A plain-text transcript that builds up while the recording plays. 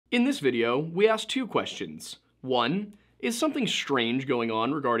In this video, we asked two questions. One, is something strange going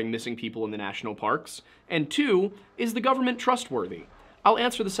on regarding missing people in the national parks? And two, is the government trustworthy? I'll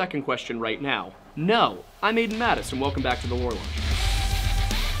answer the second question right now. No, I'm Aiden Mattis, and welcome back to the Lore Launch.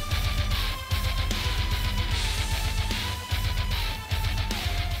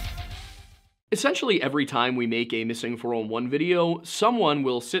 Essentially every time we make a Missing 411 video, someone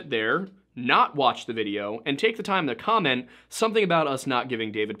will sit there, not watch the video, and take the time to comment something about us not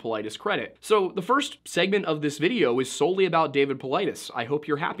giving David Paulides credit. So the first segment of this video is solely about David Paulides. I hope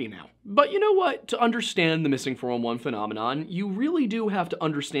you're happy now. But you know what? To understand the Missing 411 phenomenon, you really do have to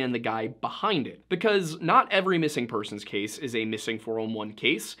understand the guy behind it. Because not every missing persons case is a Missing 411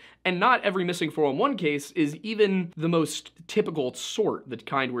 case, and not every Missing 411 case is even the most typical sort, the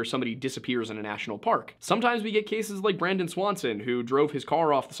kind where somebody disappears in a national park. Sometimes we get cases like Brandon Swanson, who drove his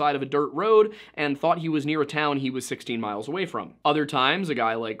car off the side of a dirt road and thought he was near a town he was 16 miles away from. Other times, a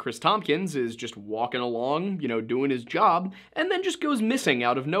guy like Chris Tompkins is just walking along, doing his job, and then just goes missing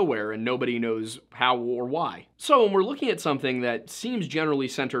out of nowhere and nobody knows how or why. So when we're looking at something that seems generally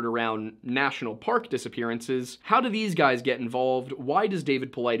centered around national park disappearances, how do these guys get involved? Why does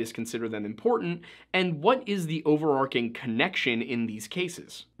David Paulides consider them important? And what is the overarching connection in these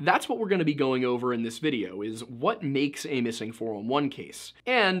cases? That's what we're going to be going over in this video, is what makes a Missing 411 case.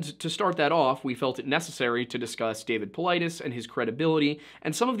 And to start that off, we felt it necessary to discuss David Paulides and his credibility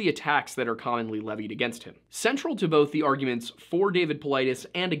and some of the attacks that are commonly levied against him. Central to both the arguments for David Paulides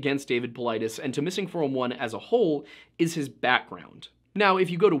and against David Paulides and to Missing 411 as a whole is his background. Now, if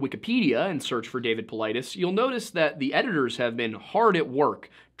you go to Wikipedia and search for David Paulides, you'll notice that the editors have been hard at work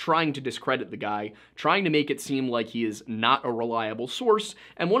trying to discredit the guy, trying to make it seem like he is not a reliable source,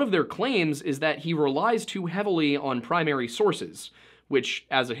 and one of their claims is that he relies too heavily on primary sources, which,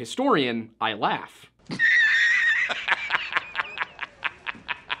 as a historian, I laugh.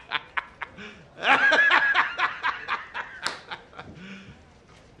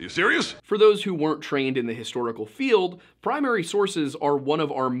 You serious? For those who weren't trained in the historical field, primary sources are one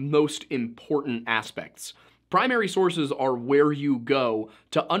of our most important aspects. Primary sources are where you go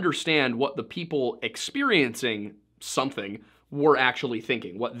to understand what the people experiencing something were actually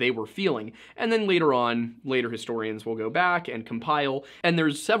thinking, what they were feeling. And then later on, later historians will go back and compile, and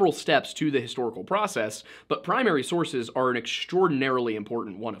there's several steps to the historical process, but primary sources are an extraordinarily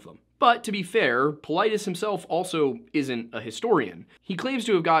important one of them. But to be fair, Paulides himself also isn't a historian. He claims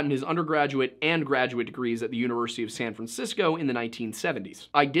to have gotten his undergraduate and graduate degrees at the University of San Francisco in the 1970s.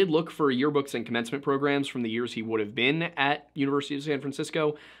 I did look for yearbooks and commencement programs from the years he would have been at University of San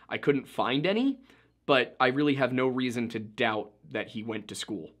Francisco. I couldn't find any, but I really have no reason to doubt that he went to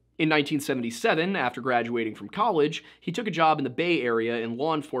school. In 1977, after graduating from college, he took a job in the Bay Area in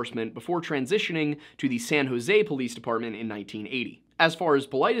law enforcement before transitioning to the San Jose Police Department in 1980. As far as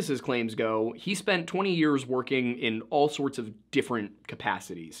Paulides' claims go, he spent 20 years working in all sorts of different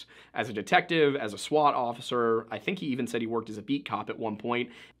capacities. As a detective, as a SWAT officer, I think he even said he worked as a beat cop at one point,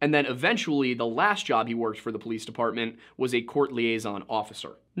 and then eventually the last job he worked for the police department was a court liaison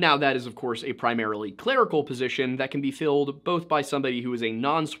officer. Now that is of course a primarily clerical position that can be filled both by somebody who is a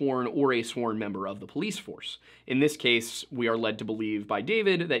non-sworn or a sworn member of the police force. In this case, we are led to believe by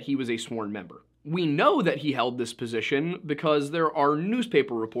David that he was a sworn member. We know that he held this position because there are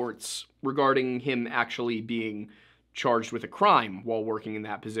newspaper reports regarding him actually being charged with a crime while working in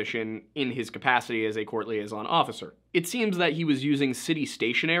that position in his capacity as a court liaison officer. It seems that he was using city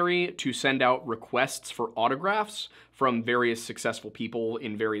stationery to send out requests for autographs from various successful people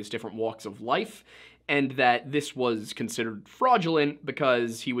in various different walks of life, and that this was considered fraudulent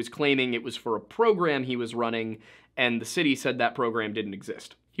because he was claiming it was for a program he was running, and the city said that program didn't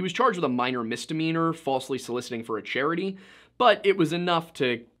exist. He was charged with a minor misdemeanor, falsely soliciting for a charity, but it was enough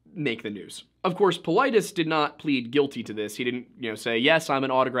to make the news. Of course, Paulides did not plead guilty to this. He didn't, say, yes, I'm an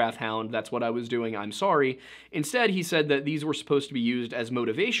autograph hound, that's what I was doing, I'm sorry. Instead, he said that these were supposed to be used as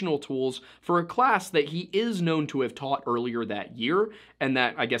motivational tools for a class that he is known to have taught earlier that year, and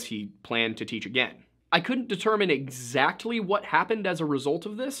that I guess he planned to teach again. I couldn't determine exactly what happened as a result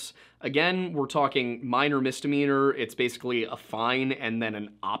of this. Again, we're talking minor misdemeanor. It's basically a fine and then an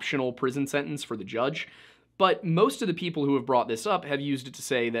optional prison sentence for the judge. But most of the people who have brought this up have used it to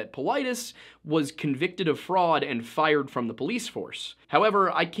say that Paulides was convicted of fraud and fired from the police force.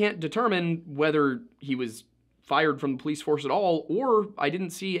 However, I can't determine whether he was fired from the police force at all, or I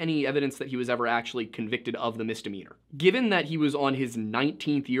didn't see any evidence that he was ever actually convicted of the misdemeanor. Given that he was on his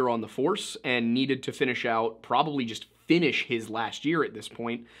 19th year on the force and needed to probably just finish his last year at this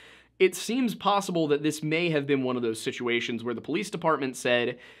point, It seems possible that this may have been one of those situations where the police department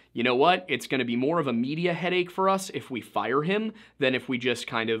said, you know what, it's going to be more of a media headache for us if we fire him than if we just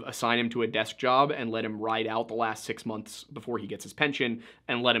kind of assign him to a desk job and let him ride out the last 6 months before he gets his pension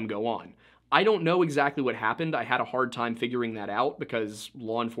and let him go on. I don't know exactly what happened. I had a hard time figuring that out because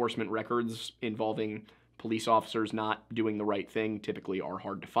law enforcement records involving police officers not doing the right thing typically are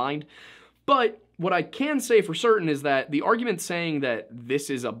hard to find. But what I can say for certain is that the arguments saying that this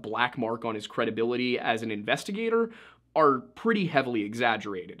is a black mark on his credibility as an investigator are pretty heavily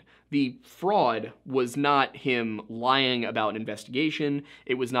exaggerated. The fraud was not him lying about an investigation,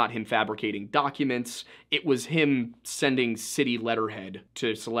 it was not him fabricating documents, it was him sending city letterhead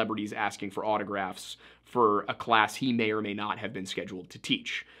to celebrities asking for autographs for a class he may or may not have been scheduled to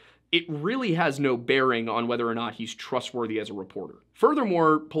teach. It really has no bearing on whether or not he's trustworthy as a reporter.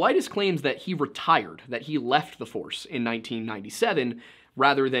 Furthermore, Paulides claims that he retired, that he left the force in 1997,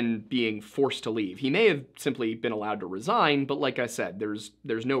 rather than being forced to leave. He may have simply been allowed to resign, but like I said,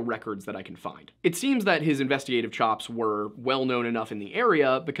 there's no records that I can find. It seems that his investigative chops were well known enough in the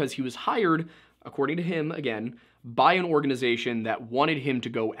area because he was hired, according to him, again, by an organization that wanted him to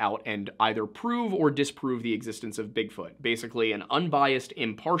go out and either prove or disprove the existence of Bigfoot. Basically, an unbiased,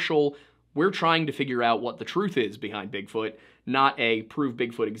 impartial, we're trying to figure out what the truth is behind Bigfoot, not a prove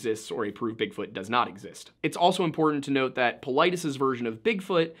Bigfoot exists or a prove Bigfoot does not exist. It's also important to note that Paulides' version of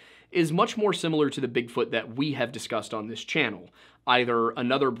Bigfoot is much more similar to the Bigfoot that we have discussed on this channel. Either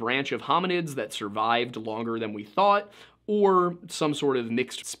another branch of hominids that survived longer than we thought, or some sort of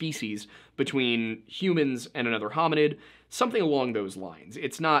mixed species between humans and another hominid, something along those lines.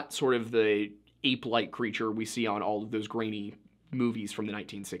 It's not sort of the ape-like creature we see on all of those grainy movies from the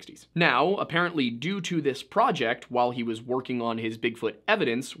 1960s. Now, apparently due to this project, while he was working on his Bigfoot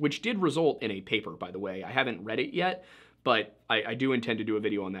evidence, which did result in a paper, by the way, I haven't read it yet, but I do intend to do a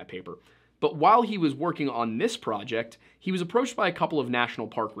video on that paper. But while he was working on this project, he was approached by a couple of national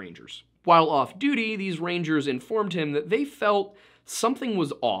park rangers. While off duty, these rangers informed him that they felt something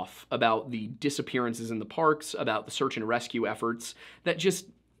was off about the disappearances in the parks, about the search and rescue efforts, that just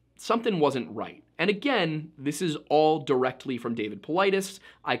something wasn't right. And again, this is all directly from David Paulides.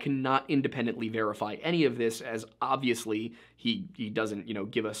 I cannot independently verify any of this, as obviously he doesn't,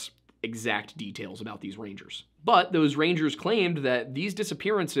 give us exact details about these rangers. But those rangers claimed that these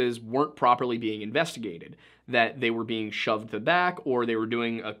disappearances weren't properly being investigated, that they were being shoved to the back, or they were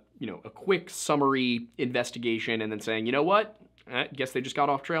doing a quick summary investigation and then saying, you know what? I guess they just got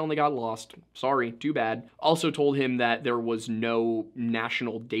off trail and they got lost. Sorry, too bad. Also told him that there was no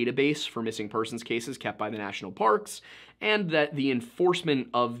national database for missing persons cases kept by the national parks, and that the enforcement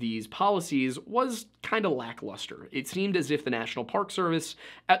of these policies was kind of lackluster. It seemed as if the National Park Service,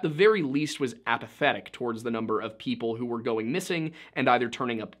 at the very least, was apathetic towards the number of people who were going missing and either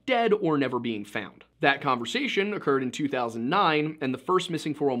turning up dead or never being found. That conversation occurred in 2009, and the first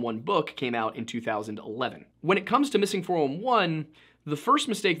Missing 411 book came out in 2011. When it comes to Missing 411, the first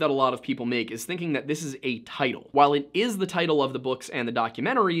mistake that a lot of people make is thinking that this is a title. While it is the title of the books and the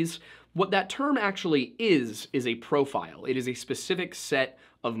documentaries, what that term actually is a profile. It is a specific set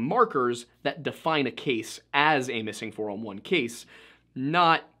of markers that define a case as a Missing 411 case,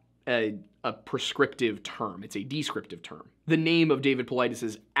 not a prescriptive term. It's a descriptive term. The name of David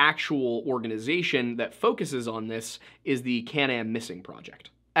Paulides' actual organization that focuses on this is the Can-Am Missing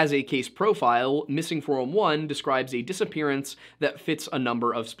Project. As a case profile, Missing 411 describes a disappearance that fits a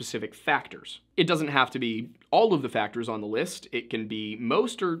number of specific factors. It doesn't have to be all of the factors on the list. It can be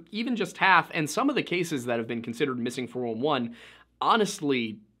most or even just half, and some of the cases that have been considered Missing 411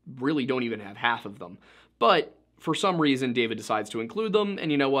 honestly really don't even have half of them. But for some reason, David decides to include them,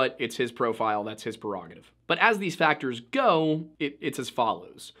 and you know what? It's his profile, that's his prerogative. But as these factors go, it's as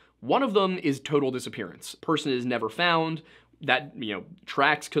follows. One of them is total disappearance. Person is never found. That,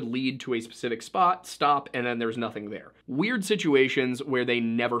 tracks could lead to a specific spot, stop, and then there's nothing there. Weird situations where they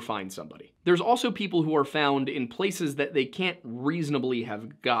never find somebody. There's also people who are found in places that they can't reasonably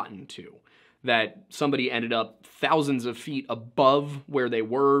have gotten to. That somebody ended up thousands of feet above where they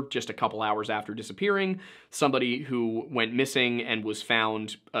were just a couple hours after disappearing, somebody who went missing and was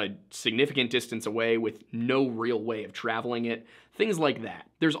found a significant distance away with no real way of traveling it, things like that.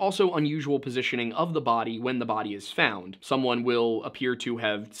 There's also unusual positioning of the body when the body is found. Someone will appear to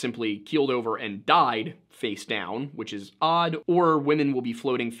have simply keeled over and died face down, which is odd, or women will be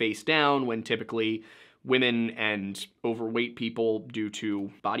floating face down when typically women and overweight people, due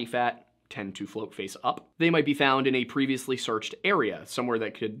to body fat, tend to float face up. They might be found in a previously searched area, somewhere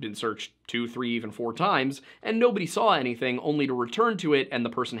that could have been searched 2, 3, even 4 times, and nobody saw anything, only to return to it and the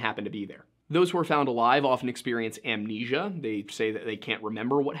person happened to be there. Those who are found alive often experience amnesia. They say that they can't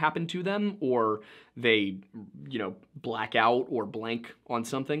remember what happened to them, or they, black out or blank on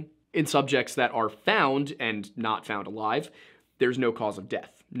something. In subjects that are found and not found alive, there's no cause of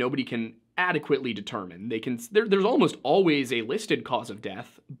death. Nobody can adequately determine. There's almost always a listed cause of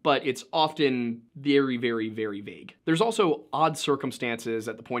death, but it's often very, very, very vague. There's also odd circumstances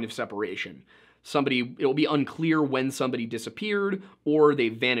at the point of separation. It'll be unclear when somebody disappeared, or they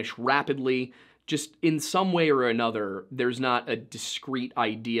vanish rapidly. Just in some way or another, there's not a discrete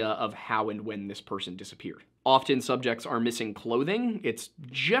idea of how and when this person disappeared. Often subjects are missing clothing. It's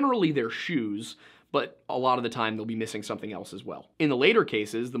generally their shoes, but a lot of the time they'll be missing something else as well. In the later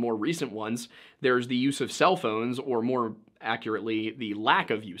cases, the more recent ones, there's the use of cell phones, or more accurately, the lack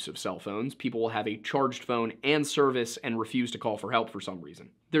of use of cell phones. People will have a charged phone and service and refuse to call for help for some reason.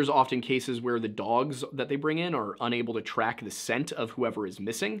 There's often cases where the dogs that they bring in are unable to track the scent of whoever is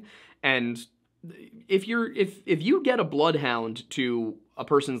missing, and if you get a bloodhound to a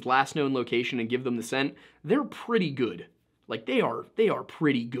person's last known location and give them the scent, they're pretty good. Like, they are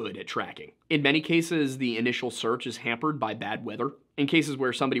pretty good at tracking. In many cases, the initial search is hampered by bad weather. In cases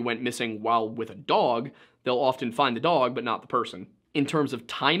where somebody went missing while with a dog, they'll often find the dog, but not the person. In terms of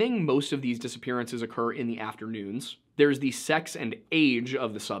timing, most of these disappearances occur in the afternoons. There's the sex and age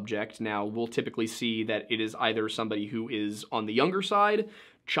of the subject. Now, we'll typically see that it is either somebody who is on the younger side,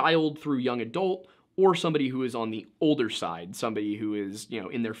 child through young adult, or somebody who is on the older side, somebody who is,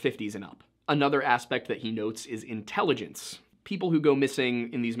 in their 50s and up. Another aspect that he notes is intelligence. People who go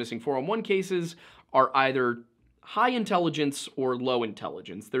missing in these missing 411 cases are either high intelligence or low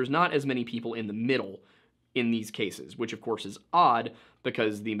intelligence. There's not as many people in the middle in these cases, which of course is odd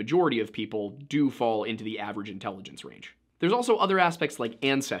because the majority of people do fall into the average intelligence range. There's also other aspects like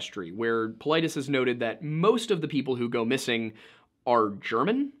ancestry, where Paulides has noted that most of the people who go missing are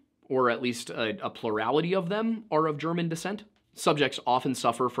German, or at least a plurality of them are of German descent. Subjects often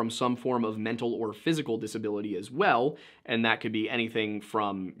suffer from some form of mental or physical disability as well, and that could be anything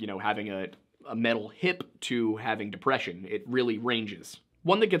from, having a metal hip to having depression. It really ranges.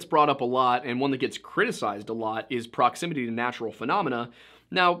 One that gets brought up a lot, and one that gets criticized a lot, is proximity to natural phenomena.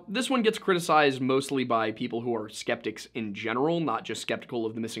 Now, this one gets criticized mostly by people who are skeptics in general, not just skeptical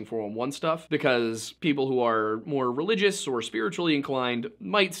of the missing 411 stuff, because people who are more religious or spiritually inclined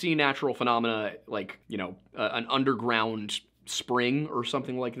might see natural phenomena like, an underground spring or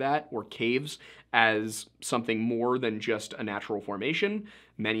something like that, or caves, as something more than just a natural formation.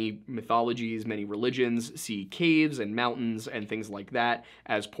 Many mythologies, many religions see caves and mountains and things like that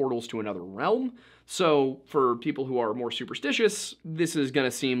as portals to another realm. So for people who are more superstitious, this is going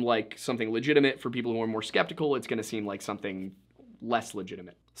to seem like something legitimate. For people who are more skeptical, it's going to seem like something less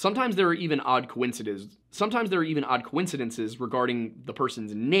legitimate. Sometimes there are even odd coincidences regarding the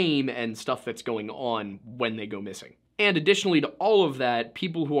person's name and stuff that's going on when they go missing. And additionally to all of that,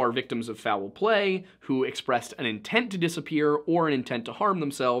 people who are victims of foul play, who expressed an intent to disappear or an intent to harm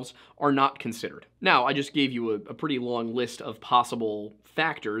themselves, are not considered. Now, I just gave you a pretty long list of possible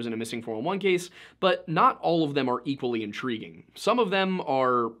factors in a missing 411 case, but not all of them are equally intriguing. Some of them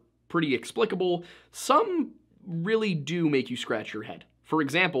are pretty explicable. Some really do make you scratch your head. For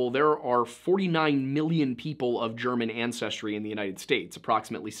example, there are 49 million people of German ancestry in the United States,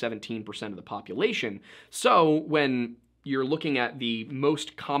 approximately 17% of the population. So when you're looking at the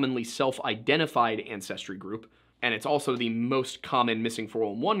most commonly self-identified ancestry group, and it's also the most common missing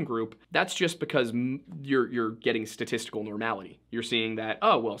 411 group, that's just because you're getting statistical normality. You're seeing that,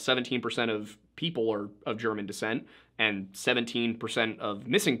 17% of people are of German descent, and 17% of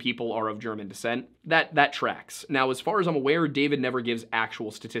missing people are of German descent. That tracks. Now, as far as I'm aware, David never gives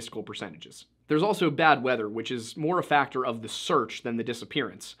actual statistical percentages. There's also bad weather, which is more a factor of the search than the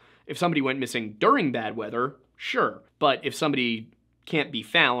disappearance. If somebody went missing during bad weather, sure. But if somebody can't be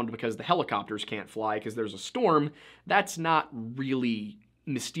found because the helicopters can't fly because there's a storm, that's not really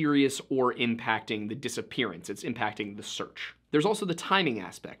mysterious or impacting the disappearance. It's impacting the search. There's also the timing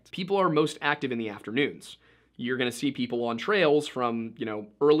aspect. People are most active in the afternoons. You're going to see people on trails from,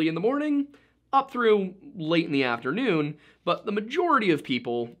 early in the morning up through late in the afternoon, but the majority of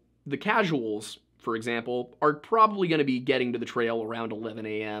people, the casuals, for example, are probably going to be getting to the trail around 11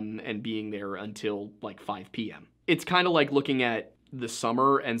 a.m. and being there until like 5 p.m. It's kind of like looking at the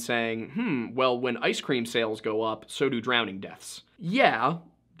summer and saying, well, when ice cream sales go up, so do drowning deaths. Yeah,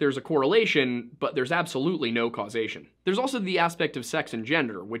 there's a correlation, but there's absolutely no causation. There's also the aspect of sex and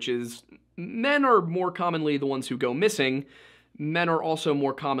gender, which is men are more commonly the ones who go missing. Men are also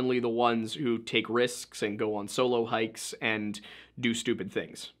more commonly the ones who take risks and go on solo hikes and do stupid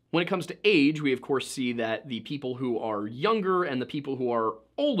things. When it comes to age, we of course see that the people who are younger and the people who are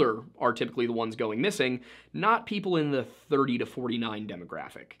older are typically the ones going missing, not people in the 30 to 49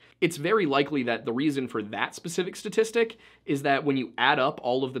 demographic. It's very likely that the reason for that specific statistic is that when you add up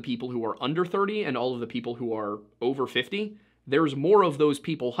all of the people who are under 30 and all of the people who are over 50, there's more of those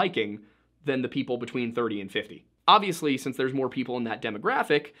people hiking than the people between 30 and 50. Obviously, since there's more people in that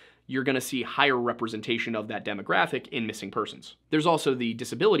demographic, you're going to see higher representation of that demographic in missing persons. There's also the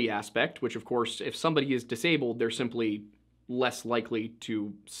disability aspect, which of course, if somebody is disabled, they're simply less likely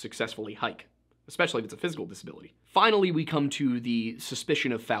to successfully hike, especially if it's a physical disability. Finally, we come to the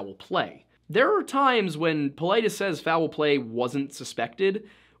suspicion of foul play. There are times when Paulides says foul play wasn't suspected,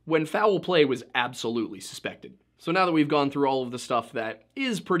 when foul play was absolutely suspected. So now that we've gone through all of the stuff that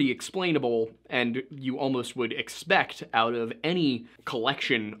is pretty explainable and you almost would expect out of any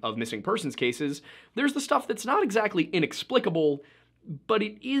collection of missing persons cases, there's the stuff that's not exactly inexplicable, but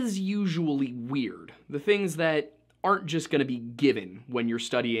it is usually weird. The things that aren't just going to be given when you're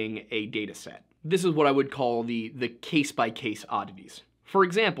studying a data set. This is what I would call the case-by-case oddities. For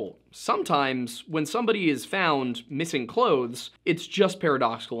example, sometimes when somebody is found missing clothes, it's just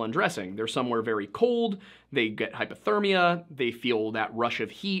paradoxical undressing. They're somewhere very cold, they get hypothermia, they feel that rush of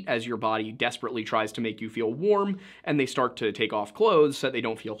heat as your body desperately tries to make you feel warm, and they start to take off clothes so that they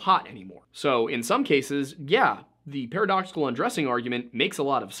don't feel hot anymore. So in some cases, yeah, the paradoxical undressing argument makes a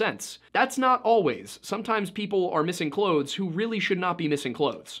lot of sense. That's not always. Sometimes people are missing clothes who really should not be missing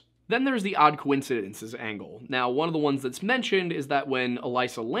clothes. Then there's the odd coincidences angle. Now, one of the ones that's mentioned is that when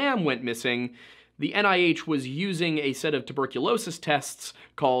Elisa Lam went missing, the NIH was using a set of tuberculosis tests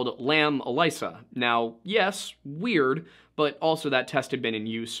called Lam-ELISA. Now, yes, weird, but also that test had been in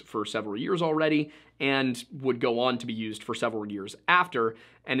use for several years already and would go on to be used for several years after,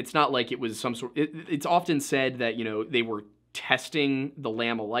 and it's not like it was some sort... It's often said that, you know, they were testing the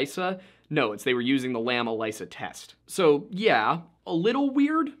Lam-ELISA. No, they were using the Lam-ELISA test. So, yeah, a little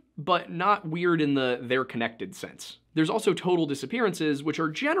weird, but not weird in the they're connected sense. There's also total disappearances, which are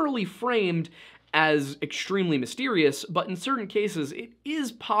generally framed as extremely mysterious, but in certain cases, it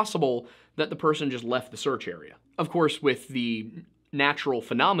is possible that the person just left the search area. Of course, with the natural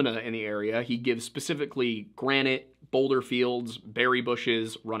phenomena in the area, he gives specifically granite, boulder fields, berry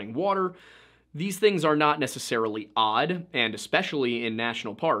bushes, running water. These things are not necessarily odd, and especially in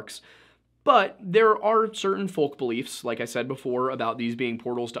national parks, but there are certain folk beliefs, like I said before, about these being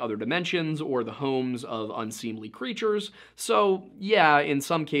portals to other dimensions or the homes of unseemly creatures. So yeah, in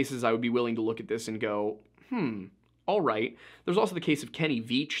some cases I would be willing to look at this and go, all right. There's also the case of Kenny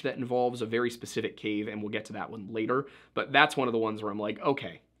Veach that involves a very specific cave, and we'll get to that one later, but that's one of the ones where I'm like,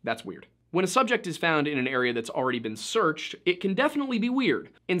 okay, that's weird. When a subject is found in an area that's already been searched, it can definitely be weird.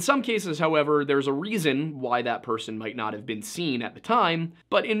 In some cases, however, there's a reason why that person might not have been seen at the time,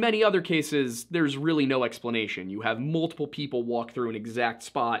 but in many other cases, there's really no explanation. You have multiple people walk through an exact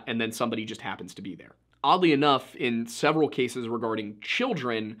spot, and then somebody just happens to be there. Oddly enough, in several cases regarding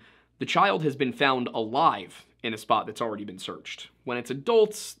children, the child has been found alive in a spot that's already been searched. When it's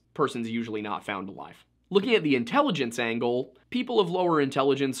adults, the person's usually not found alive. Looking at the intelligence angle, people of lower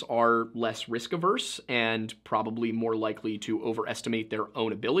intelligence are less risk-averse and probably more likely to overestimate their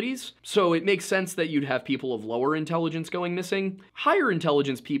own abilities. So it makes sense that you'd have people of lower intelligence going missing. Higher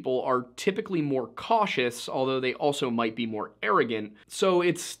intelligence people are typically more cautious, although they also might be more arrogant. So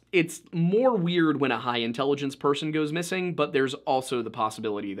it's more weird when a high intelligence person goes missing, but there's also the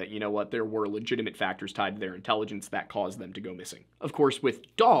possibility that, you know what, there were legitimate factors tied to their intelligence that caused them to go missing. Of course,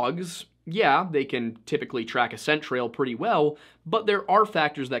 with dogs, yeah, they can typically track a scent trail pretty well, but there are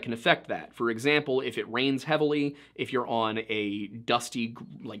factors that can affect that. For example, if it rains heavily, if you're on a dusty,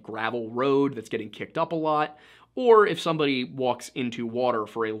 like gravel road that's getting kicked up a lot, or if somebody walks into water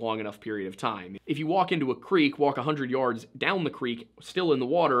for a long enough period of time. If you walk into a creek, walk 100 yards down the creek, still in the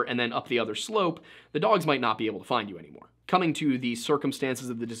water, and then up the other slope, the dogs might not be able to find you anymore. Coming to the circumstances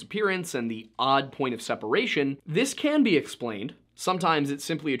of the disappearance and the odd point of separation, this can be explained. Sometimes it's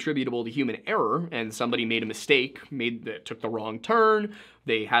simply attributable to human error, and somebody made a mistake, took the wrong turn,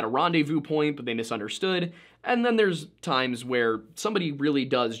 they had a rendezvous point, but they misunderstood, and then there's times where somebody really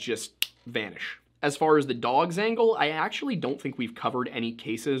does just vanish. As far as the dog's angle, I actually don't think we've covered any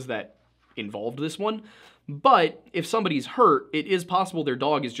cases that involved this one, but if somebody's hurt, it is possible their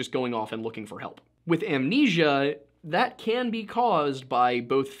dog is just going off and looking for help. With amnesia, that can be caused by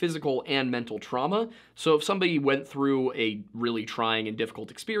both physical and mental trauma. So if somebody went through a really trying and difficult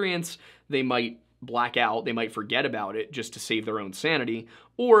experience, they might black out, they might forget about it just to save their own sanity,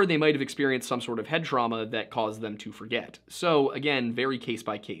 or they might have experienced some sort of head trauma that caused them to forget. So again, very case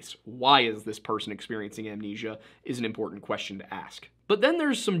by case. Why is this person experiencing amnesia is an important question to ask. But then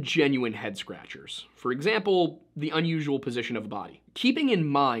there's some genuine head scratchers. For example, the unusual position of a body. Keeping in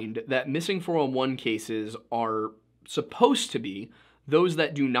mind that missing 411 cases are supposed to be those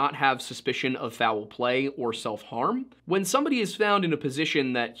that do not have suspicion of foul play or self-harm, when somebody is found in a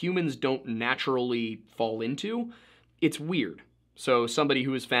position that humans don't naturally fall into, it's weird. So somebody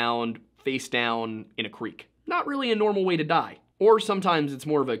who is found face down in a creek. Not really a normal way to die. Or sometimes it's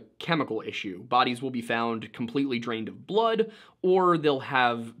more of a chemical issue. Bodies will be found completely drained of blood, or they'll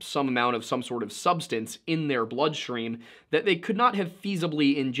have some amount of some sort of substance in their bloodstream that they could not have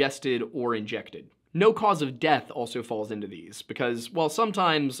feasibly ingested or injected. No cause of death also falls into these, because while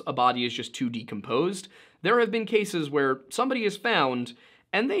sometimes a body is just too decomposed, there have been cases where somebody is found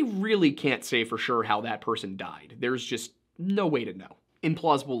and they really can't say for sure how that person died. There's just no way to know.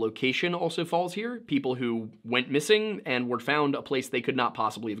 Implausible location also falls here. People who went missing and were found a place they could not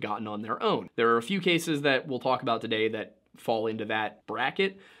possibly have gotten on their own. There are a few cases that we'll talk about today that fall into that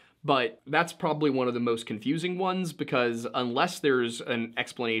bracket, but that's probably one of the most confusing ones, because unless there's an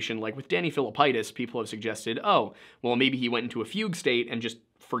explanation, like with Danny Philippitis, people have suggested, oh, well, maybe he went into a fugue state and just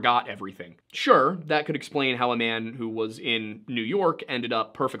forgot everything. Sure, that could explain how a man who was in New York ended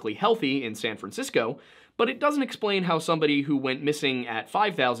up perfectly healthy in San Francisco, but it doesn't explain how somebody who went missing at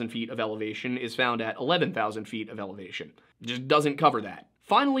 5,000 feet of elevation is found at 11,000 feet of elevation. It just doesn't cover that.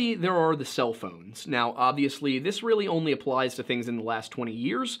 Finally, there are the cell phones. Now, obviously, this really only applies to things in the last 20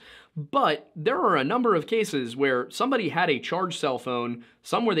 years, but there are a number of cases where somebody had a charged cell phone,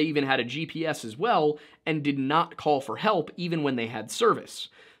 some where they even had a GPS as well, and did not call for help even when they had service.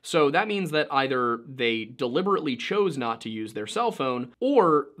 So that means that either they deliberately chose not to use their cell phone,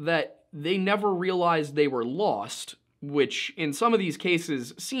 or that they never realized they were lost, which in some of these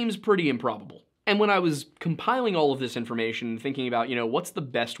cases seems pretty improbable. And when I was compiling all of this information, thinking about, what's the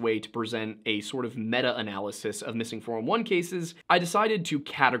best way to present a sort of meta-analysis of missing 411 cases, I decided to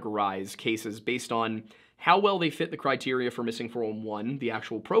categorize cases based on how well they fit the criteria for missing 411, the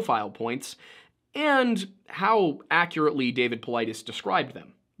actual profile points, and how accurately David Paulides described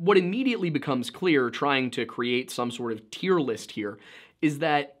them. What immediately becomes clear trying to create some sort of tier list here is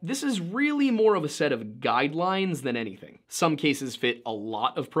that this is really more of a set of guidelines than anything. Some cases fit a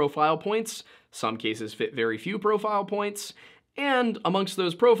lot of profile points, some cases fit very few profile points, and amongst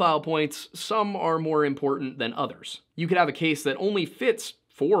those profile points, some are more important than others. You could have a case that only fits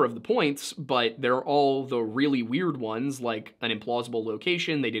 4 of the points, but they're all the really weird ones, like an implausible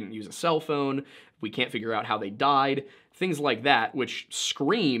location, they didn't use a cell phone, we can't figure out how they died, things like that, which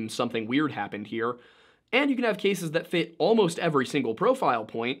scream something weird happened here. And you can have cases that fit almost every single profile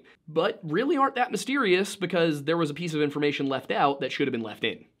point, but really aren't that mysterious because there was a piece of information left out that should have been left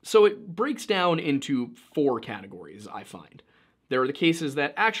in. So it breaks down into 4 categories, I find. There are the cases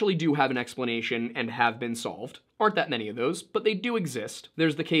that actually do have an explanation and have been solved. Aren't that many of those, but they do exist.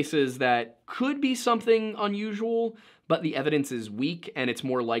 There's the cases that could be something unusual, but the evidence is weak and it's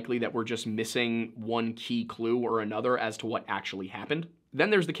more likely that we're just missing one key clue or another as to what actually happened. Then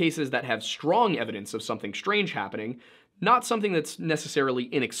there's the cases that have strong evidence of something strange happening, not something that's necessarily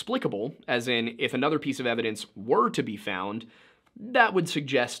inexplicable, as in if another piece of evidence were to be found, that would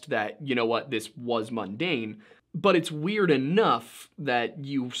suggest that, this was mundane, but it's weird enough that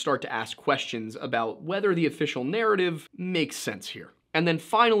you start to ask questions about whether the official narrative makes sense here. And then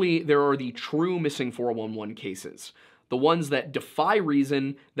finally, there are the true missing 411 cases. The ones that defy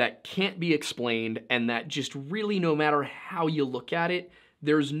reason, that can't be explained, and that just really, no matter how you look at it,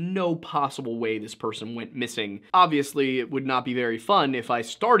 there's no possible way this person went missing. Obviously, it would not be very fun if I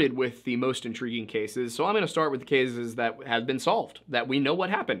started with the most intriguing cases, so I'm going to start with the cases that have been solved, that we know what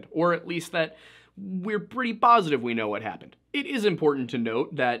happened, or at least that we're pretty positive we know what happened. It is important to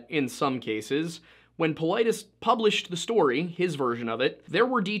note that in some cases, when Paulides published the story, his version of it, there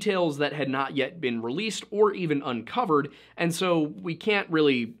were details that had not yet been released or even uncovered, and so we can't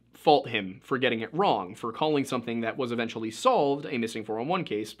really fault him for getting it wrong, for calling something that was eventually solved a missing 411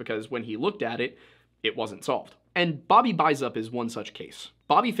 case, because when he looked at it, it wasn't solved. And Bobby Bizup is one such case.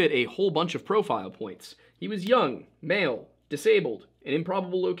 Bobby fit a whole bunch of profile points. He was young, male, disabled, an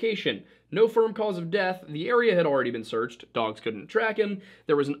improbable location, no firm cause of death, the area had already been searched, dogs couldn't track him,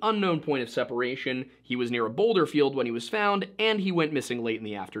 there was an unknown point of separation, he was near a boulder field when he was found, and he went missing late in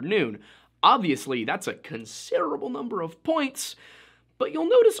the afternoon. Obviously, that's a considerable number of points, but you'll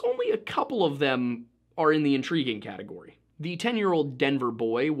notice only a couple of them are in the intriguing category. The 10-year-old Denver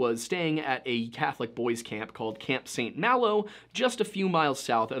boy was staying at a Catholic boys' camp called Camp St. Malo, just a few miles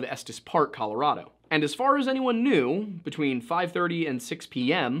south of Estes Park, Colorado. And as far as anyone knew, between 5:30 and 6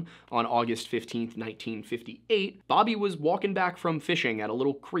 p.m. on August 15, 1958, Bobby was walking back from fishing at a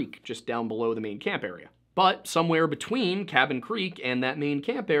little creek just down below the main camp area. But somewhere between Cabin Creek and that main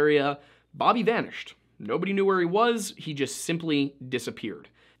camp area, Bobby vanished. Nobody knew where he was, he just simply disappeared.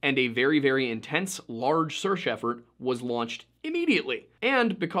 And a very, very intense, large search effort was launched immediately.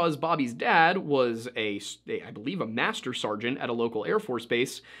 And because Bobby's dad was I believe a master sergeant at a local Air Force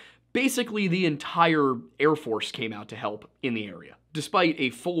base, basically the entire Air Force came out to help in the area. Despite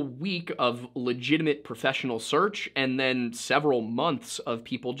a full week of legitimate professional search and then several months of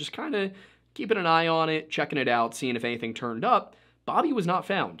people just kind of keeping an eye on it, checking it out, seeing if anything turned up, Bobby was not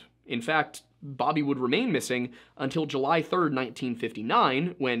found. In fact, Bobby would remain missing until July 3rd,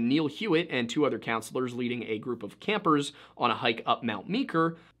 1959, when Neil Hewitt and two other counselors leading a group of campers on a hike up Mount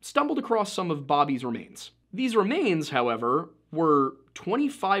Meeker stumbled across some of Bobby's remains. These remains, however, were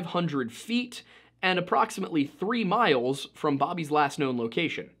 2,500 feet and approximately 3 miles from Bobby's last known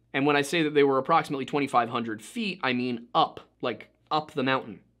location. And when I say that they were approximately 2,500 feet, I mean up, like up the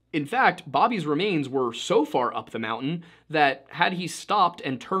mountain. In fact, Bobby's remains were so far up the mountain that had he stopped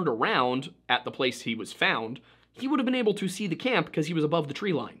and turned around at the place he was found, he would have been able to see the camp because he was above the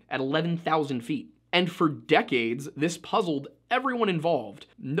tree line at 11,000 feet. And for decades, this puzzled everyone involved.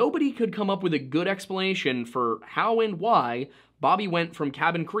 Nobody could come up with a good explanation for how and why Bobby went from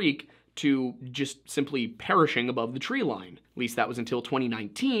Cabin Creek to just simply perishing above the tree line. At least that was until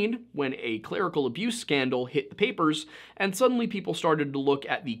 2019, when a clerical abuse scandal hit the papers, and suddenly people started to look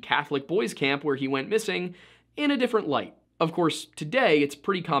at the Catholic boys' camp where he went missing in a different light. Of course, today it's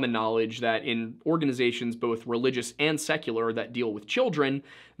pretty common knowledge that in organizations both religious and secular that deal with children,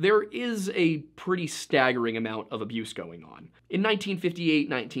 there is a pretty staggering amount of abuse going on. In 1958,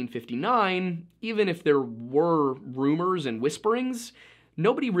 1959, even if there were rumors and whisperings,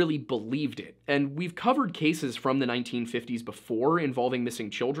 nobody really believed it, and we've covered cases from the 1950s before involving missing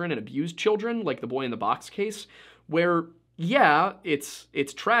children and abused children, like the boy in the box case, where, yeah, it's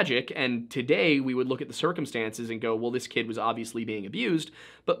tragic, and today we would look at the circumstances and go, well, this kid was obviously being abused,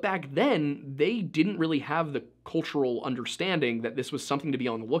 but back then, they didn't really have the cultural understanding that this was something to be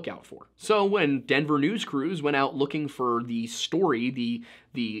on the lookout for. So when Denver news crews went out looking for the story,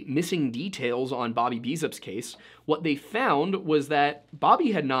 the missing details on Bobby Bizup's case, what they found was that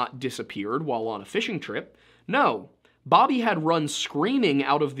Bobby had not disappeared while on a fishing trip. No, Bobby had run screaming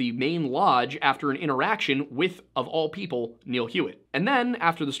out of the main lodge after an interaction with, of all people, Neil Hewitt. And then,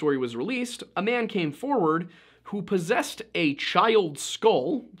 after the story was released, a man came forward who possessed a child's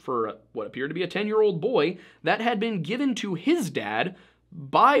skull for what appeared to be a 10-year-old boy that had been given to his dad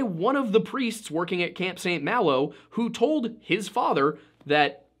by one of the priests working at Camp St. Malo, who told his father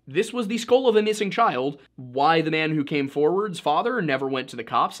that this was the skull of a missing child. Why the man who came forward's father never went to the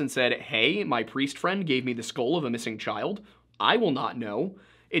cops and said, hey, my priest friend gave me the skull of a missing child, I will not know.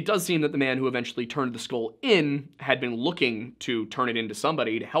 It does seem that the man who eventually turned the skull in had been looking to turn it into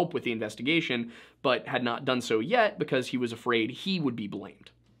somebody to help with the investigation, but had not done so yet because he was afraid he would be blamed.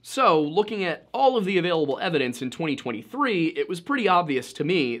 So, looking at all of the available evidence in 2023, it was pretty obvious to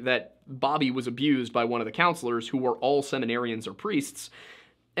me that Bobby was abused by one of the counselors who were all seminarians or priests,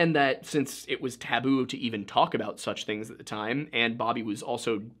 and that since it was taboo to even talk about such things at the time, and Bobby was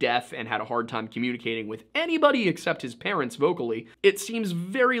also deaf and had a hard time communicating with anybody except his parents vocally, it seems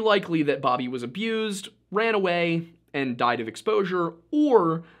very likely that Bobby was abused, ran away, and died of exposure,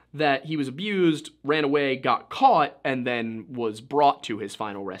 or that he was abused, ran away, got caught, and then was brought to his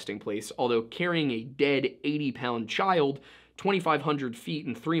final resting place, although carrying a dead 80-pound child 2,500 feet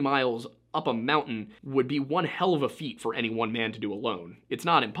and 3 miles up a mountain would be one hell of a feat for any one man to do alone. It's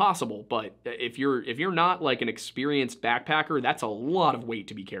not impossible, but if you're not like an experienced backpacker, that's a lot of weight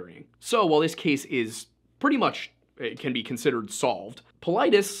to be carrying. So while this case is pretty much, it can be considered solved,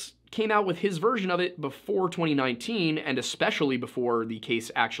 Paulides came out with his version of it before 2019, and especially before the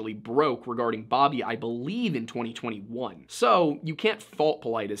case actually broke regarding Bobby, I believe in 2021. So you can't fault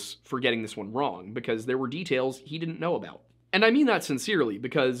Paulides for getting this one wrong, because there were details he didn't know about. And I mean that sincerely,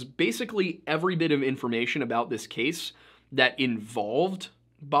 because basically every bit of information about this case that involved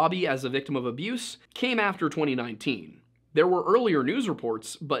Bobby as a victim of abuse came after 2019. There were earlier news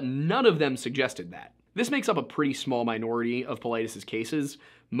reports, but none of them suggested that. This makes up a pretty small minority of Paulides' cases.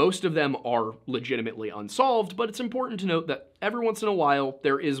 Most of them are legitimately unsolved, but it's important to note that every once in a while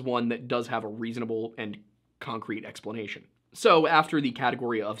there is one that does have a reasonable and concrete explanation. So after the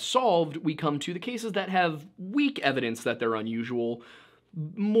category of solved, we come to the cases that have weak evidence that they're unusual,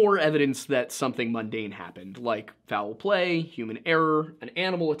 more evidence that something mundane happened, like foul play, human error, an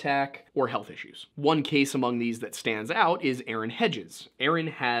animal attack, or health issues. One case among these that stands out is Aaron Hedges. Aaron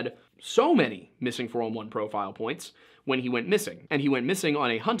had so many missing 411 profile points, when he went missing. And he went missing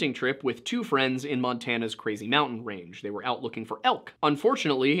on a hunting trip with 2 friends in Montana's Crazy Mountain Range. They were out looking for elk.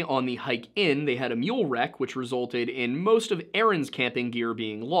 Unfortunately, on the hike in, they had a mule wreck, which resulted in most of Aaron's camping gear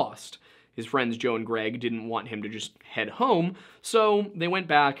being lost. His friends Joe and Greg didn't want him to just head home, so they went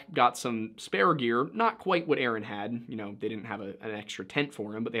back, got some spare gear, not quite what Aaron had. You know, they didn't have an extra tent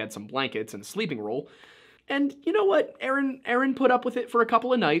for him, but they had some blankets and a sleeping roll. And you know what? Aaron put up with it for a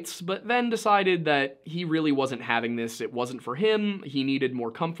couple of nights, but then decided that he really wasn't having this. It wasn't for him. He needed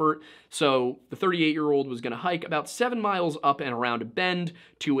more comfort. So the 38-year-old was going to hike about 7 miles up and around a bend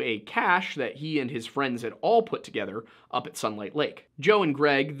to a cache that he and his friends had all put together up at Sunlight Lake. Joe and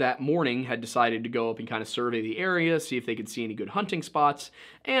Greg that morning had decided to go up and kind of survey the area, see if they could see any good hunting spots,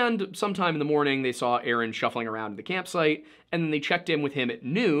 and sometime in the morning they saw Aaron shuffling around the campsite, and then they checked in with him at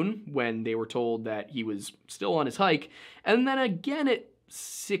noon when they were told that he was still on his hike, and then again at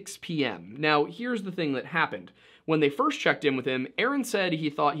 6 p.m. Now, here's the thing that happened. When they first checked in with him, Aaron said he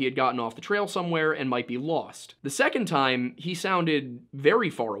thought he had gotten off the trail somewhere and might be lost. The second time, he sounded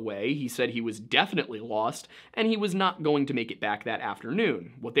very far away. He said he was definitely lost, and he was not going to make it back that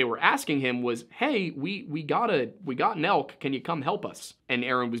afternoon. What they were asking him was, hey, we got an elk, can you come help us? And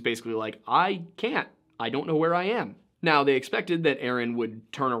Aaron was basically like, I can't. I don't know where I am. Now, they expected that Aaron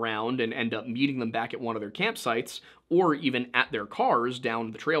would turn around and end up meeting them back at one of their campsites, or even at their cars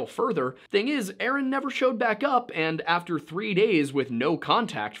down the trail further. Thing is, Aaron never showed back up, and after 3 days with no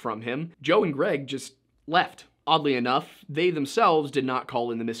contact from him, Joe and Greg just left. Oddly enough, they themselves did not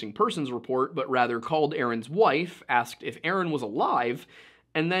call in the missing persons report, but rather called Aaron's wife, asked if Aaron was alive,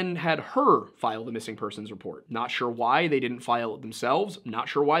 and then had her file the missing persons report. Not sure why they didn't file it themselves, not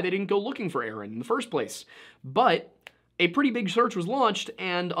sure why they didn't go looking for Aaron in the first place. But a pretty big search was launched,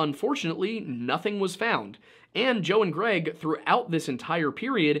 and unfortunately, nothing was found. And Joe and Greg, throughout this entire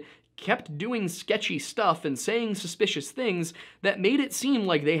period, kept doing sketchy stuff and saying suspicious things that made it seem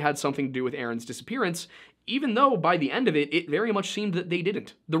like they had something to do with Aaron's disappearance, even though by the end of it, it very much seemed that they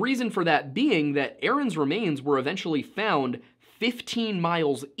didn't. The reason for that being that Aaron's remains were eventually found 15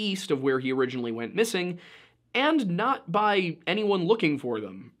 miles east of where he originally went missing, and not by anyone looking for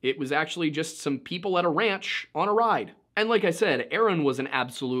them. It was actually just some people at a ranch on a ride. And like I said, Aaron was an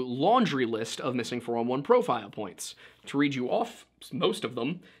absolute laundry list of missing 411 profile points. To read you off most of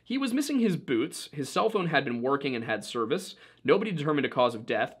them, he was missing his boots, his cell phone had been working and had service, nobody determined a cause of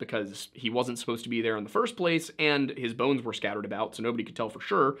death because he wasn't supposed to be there in the first place, and his bones were scattered about, so nobody could tell for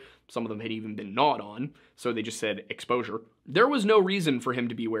sure. Some of them had even been gnawed on, so they just said exposure. There was no reason for him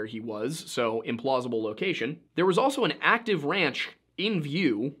to be where he was, so implausible location. There was also an active ranch in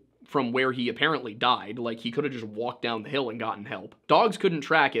view from where he apparently died, like he could have just walked down the hill and gotten help. Dogs couldn't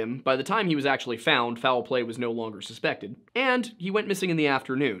track him. By the time he was actually found, foul play was no longer suspected. And he went missing in the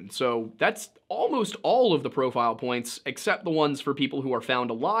afternoon, so that's almost all of the profile points, except the ones for people who are found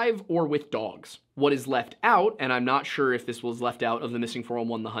alive or with dogs. What is left out, and I'm not sure if this was left out of the Missing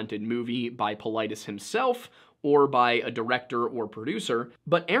 411 The Hunted movie by Paulides himself, or by a director or producer,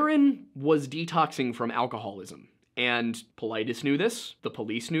 but Aaron was detoxing from alcoholism. And Paulides knew this, the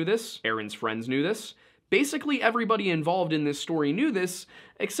police knew this, Aaron's friends knew this. Basically everybody involved in this story knew this,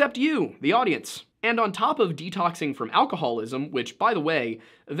 except you, the audience. And on top of detoxing from alcoholism, which, by the way,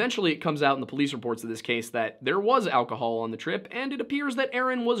 eventually it comes out in the police reports of this case that there was alcohol on the trip, and it appears that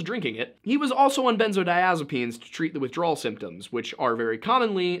Aaron was drinking it, he was also on benzodiazepines to treat the withdrawal symptoms, which are very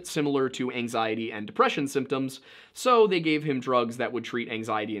commonly similar to anxiety and depression symptoms, so they gave him drugs that would treat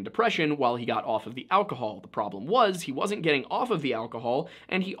anxiety and depression while he got off of the alcohol. The problem was, he wasn't getting off of the alcohol,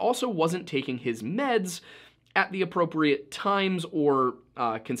 and he also wasn't taking his meds at the appropriate times or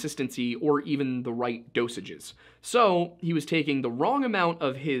consistency or even the right dosages. So he was taking the wrong amount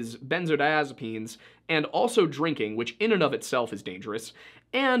of his benzodiazepines and also drinking, which in and of itself is dangerous,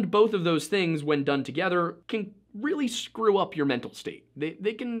 and both of those things, when done together, can really screw up your mental state.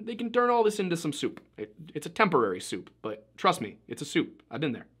 They can turn all this into some soup. It's a temporary soup, but trust me, it's a soup. I've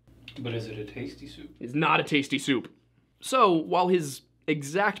been there. But is it a tasty soup? It's not a tasty soup. So while his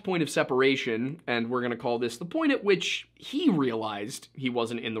exact point of separation, and we're going to call this the point at which he realized he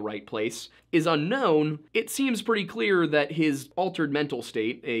wasn't in the right place, is unknown, it seems pretty clear that his altered mental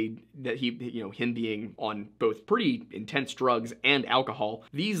state, him being on both pretty intense drugs and alcohol,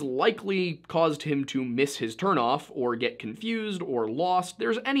 these likely caused him to miss his turnoff or get confused or lost.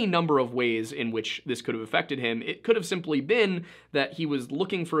 There's any number of ways in which this could have affected him. It could have simply been that he was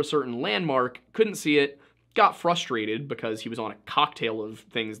looking for a certain landmark, couldn't see it, got frustrated because he was on a cocktail of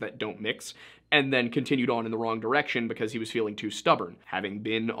things that don't mix, and then continued on in the wrong direction because he was feeling too stubborn. Having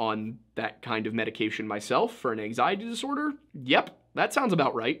been on that kind of medication myself for an anxiety disorder, yep, that sounds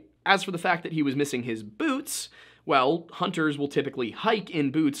about right. As for the fact that he was missing his boots, Well, hunters will typically hike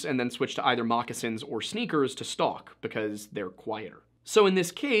in boots and then switch to either moccasins or sneakers to stalk, because they're quieter. So in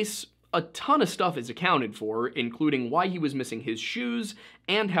this case, a ton of stuff is accounted for, including why he was missing his shoes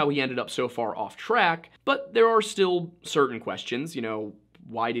and how he ended up so far off track, but there are still certain questions.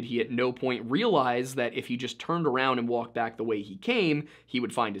 Why did he at no point realize that if he just turned around and walked back the way he came, he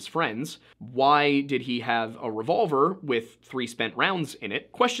would find his friends? Why did he have a revolver with 3 spent rounds in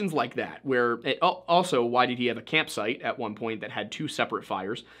it? Questions like that, also, why did he have a campsite at one point that had 2 separate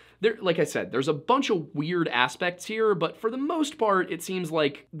fires? Like I said, there's a bunch of weird aspects here, but for the most part, it seems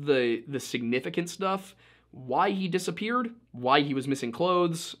like the significant stuff, why he disappeared, why he was missing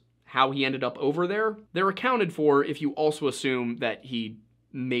clothes, how he ended up over there, they're accounted for if you also assume that he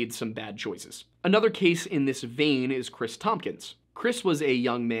made some bad choices. Another case in this vein is Chris Tompkins. Chris was a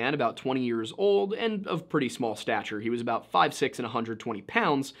young man about 20 years old and of pretty small stature. He was about 5'6" and 120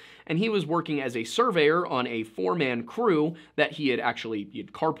 pounds, and he was working as a surveyor on a 4-man crew that he had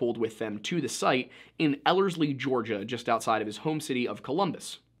carpooled with them to the site in Ellerslie, Georgia, just outside of his home city of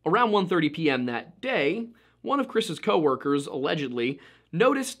Columbus. Around 1:30 p.m. that day, one of Chris's coworkers allegedly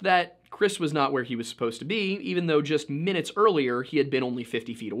noticed that Chris was not where he was supposed to be, even though just minutes earlier he had been only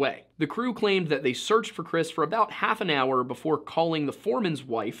 50 feet away. The crew claimed that they searched for Chris for about half an hour before calling the foreman's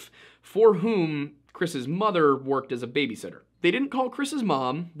wife, for whom Chris's mother worked as a babysitter. They didn't call Chris's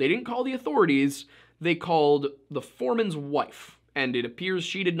mom, they didn't call the authorities, they called the foreman's wife, and it appears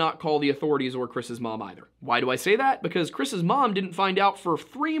she did not call the authorities or Chris's mom either. Why do I say that? Because Chris's mom didn't find out for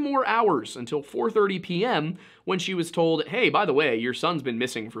 3 more hours until 4:30 p.m. when she was told, hey, by the way, your son's been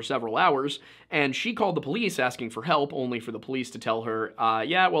missing for several hours, and she called the police asking for help, only for the police to tell her,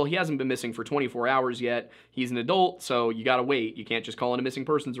 yeah, well, he hasn't been missing for 24 hours yet. He's an adult, so you gotta wait. You can't just call in a missing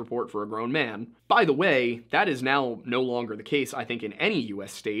persons report for a grown man. By the way, that is now no longer the case, I think, in any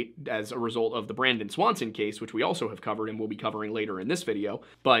U.S. state as a result of the Brandon Swanson case, which we also have covered and will be covering later in this video.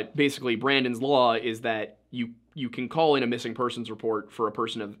 But basically, Brandon's law is that you can call in a missing persons report for a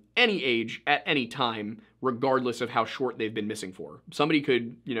person of any age at any time, regardless of how short they've been missing for. Somebody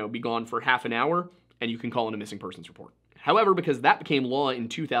could, be gone for half an hour, and you can call in a missing persons report. However, because that became law in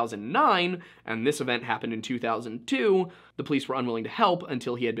 2009, and this event happened in 2002, the police were unwilling to help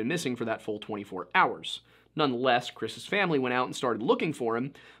until he had been missing for that full 24 hours. Nonetheless, Chris's family went out and started looking for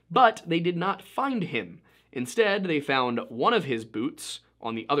him, but they did not find him. Instead, they found one of his boots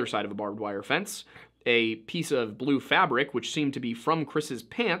on the other side of a barbed wire fence, a piece of blue fabric which seemed to be from Chris's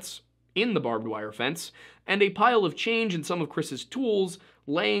pants in the barbed wire fence, and a pile of change and some of Chris's tools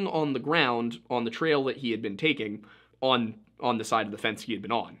laying on the ground on the trail that he had been taking on the side of the fence he had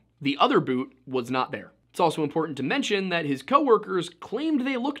been on. The other boot was not there. It's also important to mention that his coworkers claimed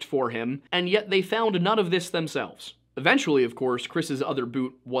they looked for him, and yet they found none of this themselves. Eventually, of course, Chris's other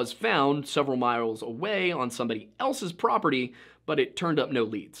boot was found several miles away on somebody else's property, but it turned up no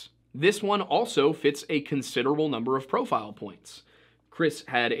leads. This one also fits a considerable number of profile points. Chris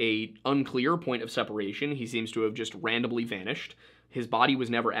had an unclear point of separation. He seems to have just randomly vanished. His body was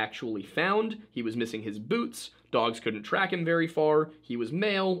never actually found. He was missing his boots. Dogs couldn't track him very far. He was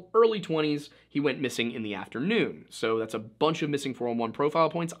male, early 20s. He went missing in the afternoon. So that's a bunch of missing 411 profile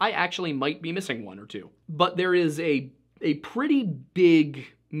points. I actually might be missing 1 or 2. But there is a pretty big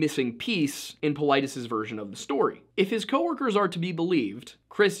missing piece in Paulides' version of the story. If his coworkers are to be believed,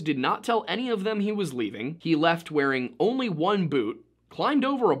 Chris did not tell any of them he was leaving. He left wearing only 1 boot, climbed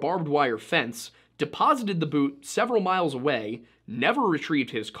over a barbed wire fence, deposited the boot several miles away, never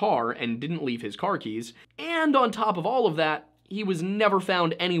retrieved his car and didn't leave his car keys, and on top of all of that, he was never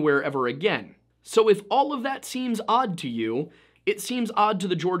found anywhere ever again. So if all of that seems odd to you, it seems odd to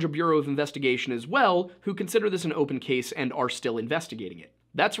the Georgia Bureau of Investigation as well, who consider this an open case and are still investigating it.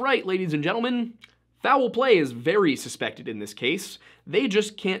 That's right, ladies and gentlemen. Foul play is very suspected in this case. They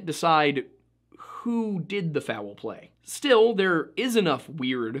just can't decide who did the foul play. Still, there is enough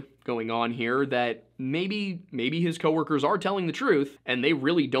weird going on here that maybe his coworkers are telling the truth and they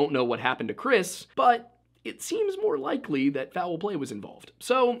really don't know what happened to Chris, but it seems more likely that foul play was involved.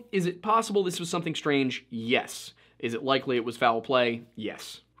 So, is it possible this was something strange? Yes. Is it likely it was foul play?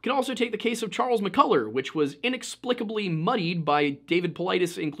 Yes. We can also take the case of Charles McCullough, which was inexplicably muddied by David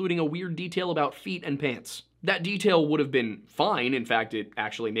Paulides including a weird detail about feet and pants. That detail would have been fine. In fact, it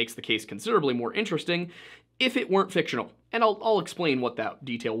actually makes the case considerably more interesting if it weren't fictional. And I'll explain what that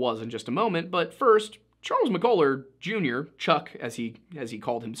detail was in just a moment, but first, Charles McCullough Jr., Chuck as he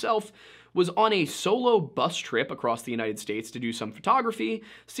called himself, was on a solo bus trip across the United States to do some photography,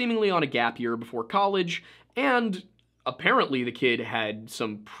 seemingly on a gap year before college, and apparently the kid had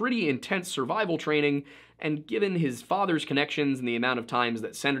some pretty intense survival training and given his father's connections and the amount of times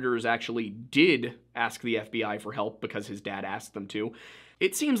that senators actually did ask the FBI for help because his dad asked them to,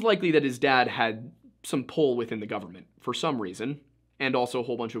 it seems likely that his dad had some pull within the government for some reason, and also a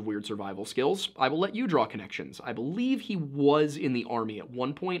whole bunch of weird survival skills. I will let you draw connections. I believe he was in the army at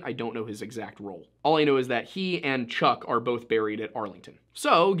one point. I don't know his exact role. All I know is that he and Chuck are both buried at Arlington.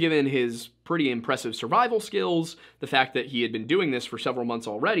 So, given his pretty impressive survival skills, the fact that he had been doing this for several months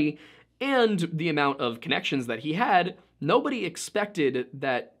already, and the amount of connections that he had, nobody expected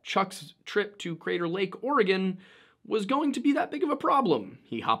that Chuck's trip to Crater Lake, Oregon was going to be that big of a problem.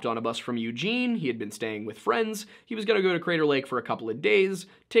 He hopped on a bus from Eugene, he had been staying with friends, he was going to go to Crater Lake for a couple of days,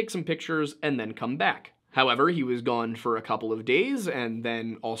 take some pictures, and then come back. However, he was gone for a couple of days, and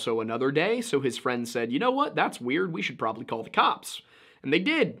then also another day, so his friends said, you know what, that's weird, we should probably call the cops. And they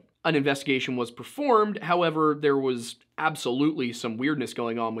did. An investigation was performed, however, there was absolutely some weirdness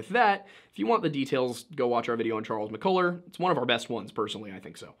going on with that. If you want the details, go watch our video on Charles McCuller. It's one of our best ones, personally, I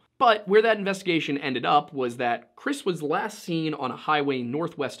think so. But where that investigation ended up was that Chris was last seen on a highway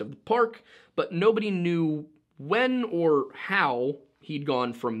northwest of the park, but nobody knew when or how he'd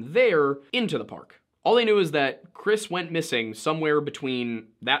gone from there into the park. All they knew is that Chris went missing somewhere between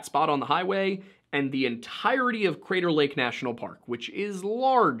that spot on the highway and the entirety of Crater Lake National Park, which is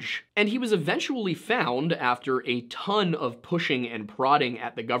large. And he was eventually found after a ton of pushing and prodding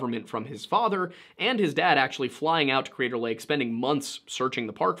at the government from his father and his dad actually flying out to Crater Lake, spending months searching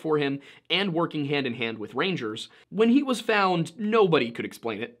the park for him and working hand in hand with rangers. When he was found, nobody could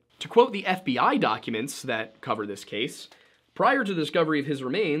explain it. To quote the FBI documents that cover this case, prior to the discovery of his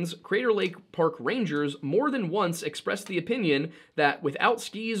remains, Crater Lake Park rangers more than once expressed the opinion that without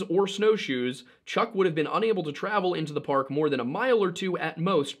skis or snowshoes, Chuck would have been unable to travel into the park more than a mile or two at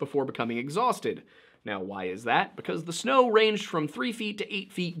most before becoming exhausted. Now, why is that? Because the snow ranged from 3 feet to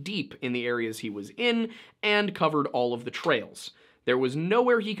 8 feet deep in the areas he was in and covered all of the trails. There was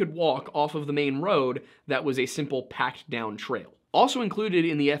nowhere he could walk off of the main road that was a simple packed down trail. Also included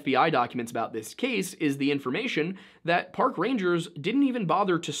in the FBI documents about this case is the information that park rangers didn't even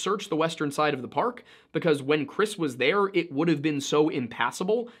bother to search the western side of the park because when Chris was there, it would have been so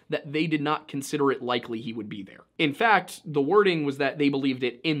impassable that they did not consider it likely he would be there. In fact, the wording was that they believed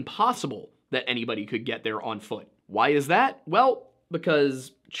it impossible that anybody could get there on foot. Why is that? Well,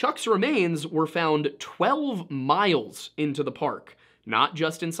 because Chuck's remains were found 12 miles into the park, not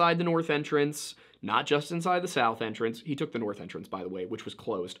just inside the north entrance, not just inside the south entrance. He took the north entrance, by the way, which was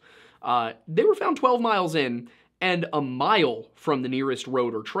closed. They were found 12 miles in and a mile from the nearest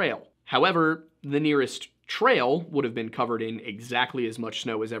road or trail. However, the nearest trail would have been covered in exactly as much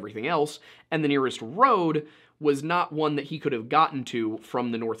snow as everything else, and the nearest road was not one that he could have gotten to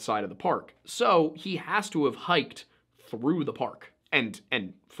from the north side of the park. So he has to have hiked through the park and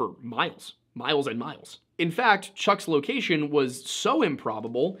for miles and miles. In fact, Chuck's location was so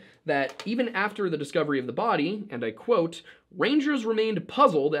improbable that even after the discovery of the body, and I quote, rangers remained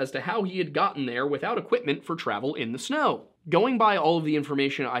puzzled as to how he had gotten there without equipment for travel in the snow. Going by all of the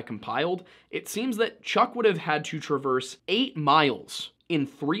information I compiled, it seems that Chuck would have had to traverse 8 miles in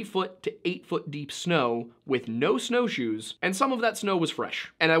 3 foot to 8 foot deep snow with no snowshoes, and some of that snow was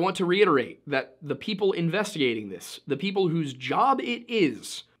fresh. And I want to reiterate that the people investigating this, the people whose job it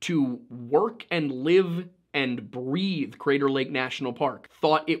is to work and live and breathe Crater Lake National Park,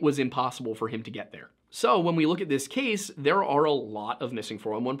 thought it was impossible for him to get there. So when we look at this case, there are a lot of missing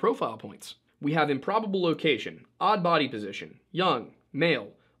 411 profile points. We have improbable location, odd body position, young, male,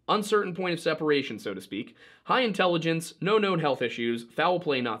 uncertain point of separation, so to speak, high intelligence, no known health issues, foul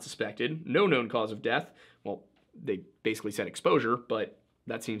play not suspected, no known cause of death. Well, they basically said exposure, but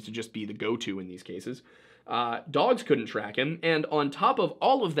that seems to just be the go-to in these cases. Dogs couldn't track him, and on top of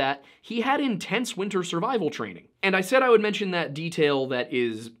all of that, he had intense winter survival training. And I said I would mention that detail that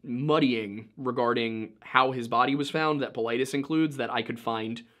is muddying regarding how his body was found, that Paulides includes, that I could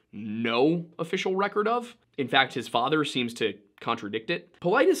find no official record of. In fact, his father seems to contradict it.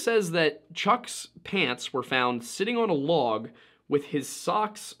 Paulides says that Chuck's pants were found sitting on a log with his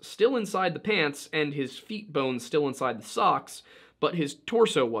socks still inside the pants and his feet bones still inside the socks, but his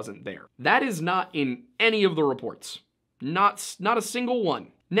torso wasn't there. That is not in any of the reports. Not a single one.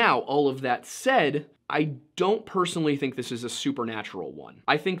 Now, all of that said, I don't personally think this is a supernatural one.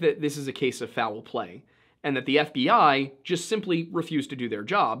 I think that this is a case of foul play, and that the FBI just simply refused to do their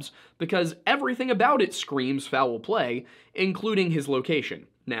jobs because everything about it screams foul play, including his location.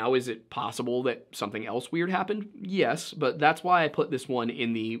 Now, is it possible that something else weird happened? Yes, but that's why I put this one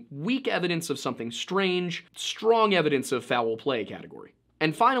in the weak evidence of something strange, strong evidence of foul play category.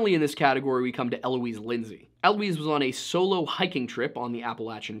 And finally in this category, we come to Eloise Lindsay. Eloise was on a solo hiking trip on the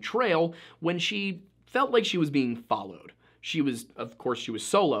Appalachian Trail when she felt like she was being followed. Of course, she was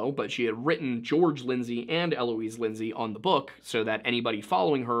solo, but she had written George Lindsay and Eloise Lindsay on the book so that anybody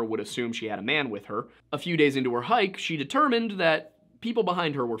following her would assume she had a man with her. A few days into her hike, she determined that people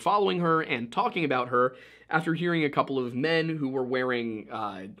behind her were following her and talking about her after hearing a couple of men who were wearing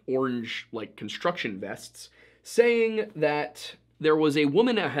orange, construction vests, saying that there was a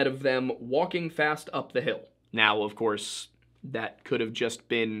woman ahead of them walking fast up the hill. Now, of course, that could have just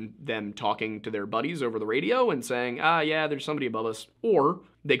been them talking to their buddies over the radio and saying, yeah, there's somebody above us. Or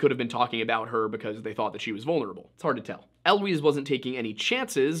they could have been talking about her because they thought that she was vulnerable. It's hard to tell. Eloise wasn't taking any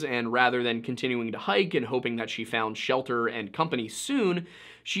chances, and rather than continuing to hike and hoping that she found shelter and company soon,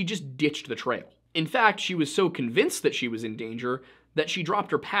 she just ditched the trail. In fact, she was so convinced that she was in danger that she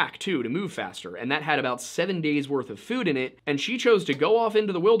dropped her pack, too, to move faster, and that had about 7 days worth of food in it, and she chose to go off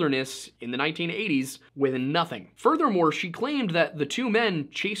into the wilderness in the 1980s with nothing. Furthermore, she claimed that the two men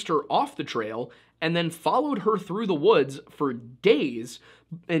chased her off the trail and then followed her through the woods for days,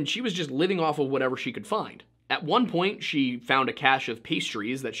 and she was just living off of whatever she could find. At one point, she found a cache of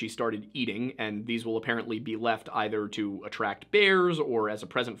pastries that she started eating, and these will apparently be left either to attract bears or as a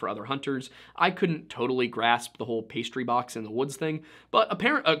present for other hunters. I couldn't totally grasp the whole pastry box in the woods thing, but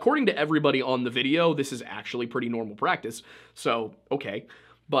according to everybody on the video, this is actually pretty normal practice, so okay.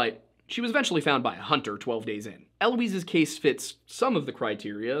 But she was eventually found by a hunter 12 days in. Eloise's case fits some of the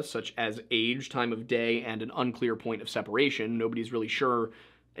criteria, such as age, time of day, and an unclear point of separation. Nobody's really sure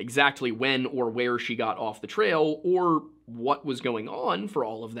exactly when or where she got off the trail, or what was going on for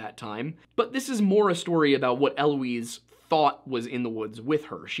all of that time. But this is more a story about what Eloise thought was in the woods with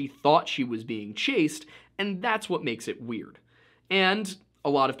her. She thought she was being chased, and that's what makes it weird. And a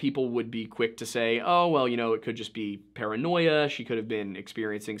lot of people would be quick to say, oh, well, it could just be paranoia, she could have been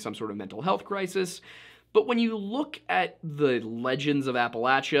experiencing some sort of mental health crisis. But when you look at the legends of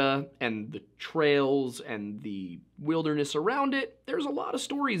Appalachia and the trails and the wilderness around it, there's a lot of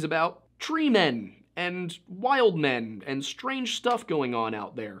stories about tree men and wild men and strange stuff going on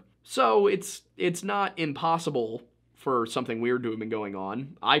out there. So it's not impossible for something weird to have been going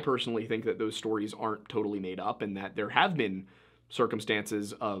on. I personally think that those stories aren't totally made up and that there have been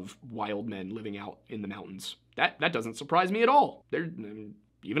circumstances of wild men living out in the mountains. That doesn't surprise me at all. Even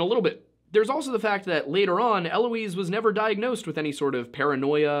a little bit. There's also the fact that later on, Eloise was never diagnosed with any sort of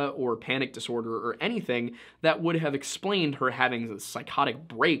paranoia or panic disorder or anything that would have explained her having a psychotic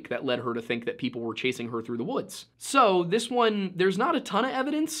break that led her to think that people were chasing her through the woods. So this one, there's not a ton of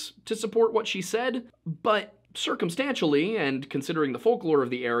evidence to support what she said, but circumstantially, and considering the folklore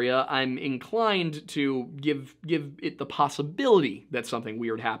of the area, I'm inclined to give it the possibility that something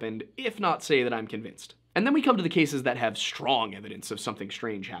weird happened, if not say that I'm convinced. And then we come to the cases that have strong evidence of something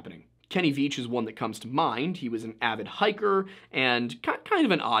strange happening. Kenny Veach is one that comes to mind. He was an avid hiker and kind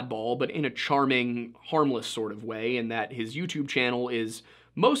of an oddball, but in a charming, harmless sort of way, in that his YouTube channel is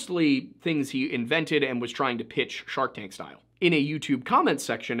mostly things he invented and was trying to pitch Shark Tank style. In a YouTube comments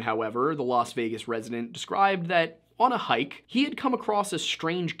section, however, the Las Vegas resident described that on a hike, he had come across a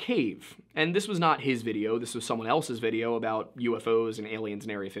strange cave. And this was not his video, this was someone else's video about UFOs and aliens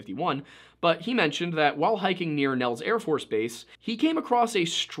in Area 51, but he mentioned that while hiking near Nellis Air Force Base, he came across a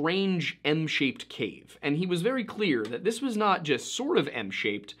strange M-shaped cave. And he was very clear that this was not just sort of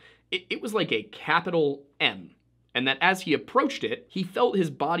M-shaped, it was like a capital M. And that as he approached it, he felt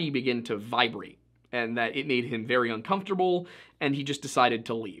his body begin to vibrate, and that it made him very uncomfortable, and he just decided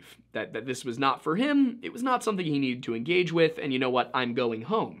to leave. That this was not for him, it was not something he needed to engage with, and you know what, I'm going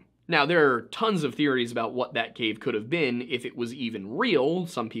home. Now, there are tons of theories about what that cave could have been if it was even real.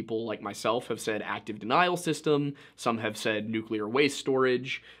 Some people, like myself, have said active denial system, some have said nuclear waste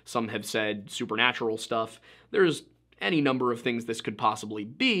storage, some have said supernatural stuff. There's any number of things this could possibly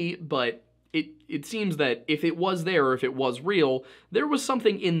be, but it seems that if it was there, or if it was real, there was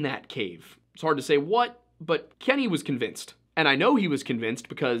something in that cave. It's hard to say what, but Kenny was convinced. And I know he was convinced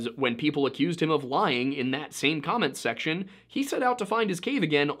because when people accused him of lying in that same comments section, he set out to find his cave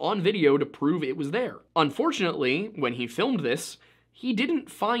again on video to prove it was there. Unfortunately, when he filmed this, he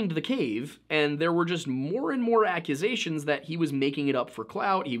didn't find the cave, and there were just more and more accusations that he was making it up for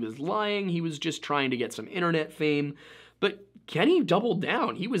clout, he was lying, he was just trying to get some internet fame. But Kenny doubled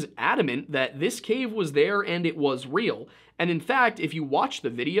down. He was adamant that this cave was there and it was real. And in fact, if you watch the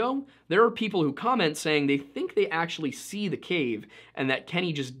video, there are people who comment saying they think they actually see the cave and that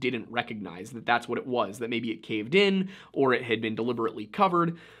Kenny just didn't recognize that that's what it was, that maybe it caved in or it had been deliberately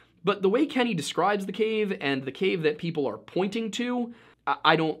covered. But the way Kenny describes the cave and the cave that people are pointing to,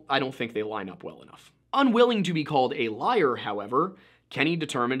 I don't think they line up well enough. Unwilling to be called a liar, however, Kenny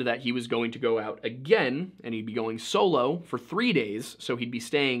determined that he was going to go out again, and he'd be going solo for 3 days, so he'd be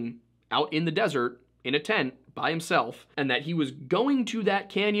staying out in the desert in a tent by himself, and that he was going to that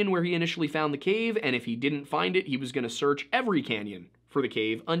canyon where he initially found the cave, and if he didn't find it, he was going to search every canyon for the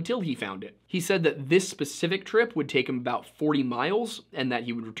cave until he found it. He said that this specific trip would take him about 40 miles and that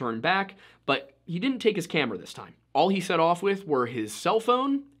he would return back, but he didn't take his camera this time. All he set off with were his cell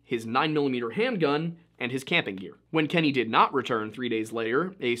phone, his 9mm handgun, and his camping gear. When Kenny did not return 3 days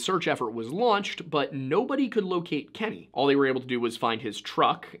later, a search effort was launched, but nobody could locate Kenny. All they were able to do was find his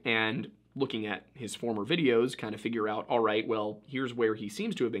truck and, looking at his former videos, kind of figure out, all right, well, here's where he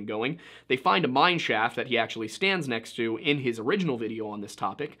seems to have been going. They find a mine shaft that he actually stands next to in his original video on this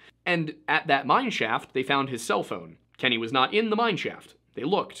topic, and at that mine shaft, they found his cell phone. Kenny was not in the mine shaft. They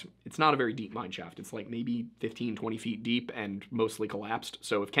looked. It's not a very deep mine shaft. It's like maybe 15, 20 feet deep and mostly collapsed,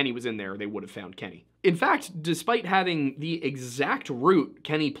 so if Kenny was in there, they would have found Kenny. In fact, despite having the exact route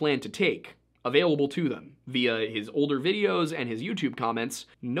Kenny planned to take available to them via his older videos and his YouTube comments,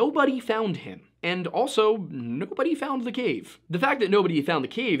 nobody found him. And also, nobody found the cave. The fact that nobody found the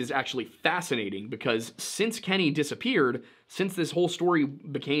cave is actually fascinating because since Kenny disappeared, since this whole story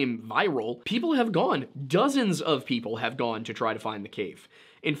became viral, people have gone. Dozens of people have gone to try to find the cave.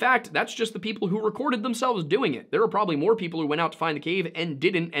 In fact, that's just the people who recorded themselves doing it. There are probably more people who went out to find the cave and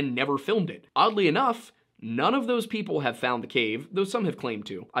didn't and never filmed it. Oddly enough, none of those people have found the cave, though some have claimed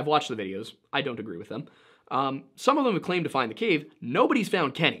to. I've watched the videos. I don't agree with them. Some of them have claimed to find the cave. Nobody's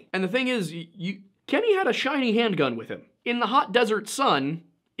found Kenny. And the thing is, Kenny had a shiny handgun with him. In the hot desert sun,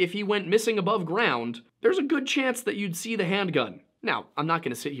 if he went missing above ground, there's a good chance that you'd see the handgun. Now, I'm not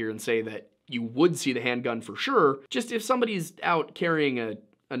going to sit here and say that you would see the handgun for sure. Just if somebody's out carrying a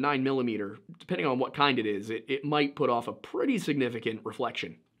 9mm, depending on what kind it is, it might put off a pretty significant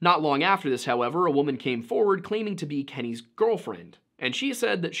reflection. Not long after this, however, a woman came forward claiming to be Kenny's girlfriend, and she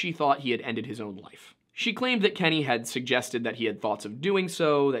said that she thought he had ended his own life. She claimed that Kenny had suggested that he had thoughts of doing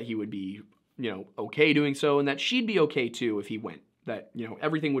so, that he would be, okay doing so, and that she'd be okay too if he went, that,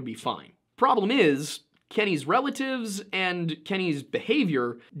 everything would be fine. Problem is, Kenny's relatives and Kenny's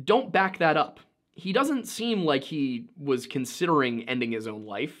behavior don't back that up. He doesn't seem like he was considering ending his own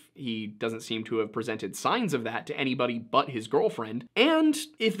life. He doesn't seem to have presented signs of that to anybody but his girlfriend. And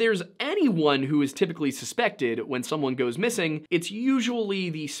if there's anyone who is typically suspected when someone goes missing, it's usually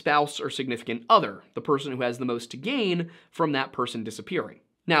the spouse or significant other, the person who has the most to gain from that person disappearing.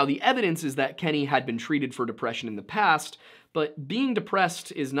 Now, the evidence is that Kenny had been treated for depression in the past, but being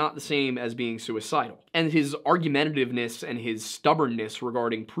depressed is not the same as being suicidal. And his argumentativeness and his stubbornness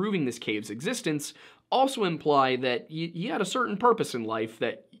regarding proving this cave's existence also imply that he had a certain purpose in life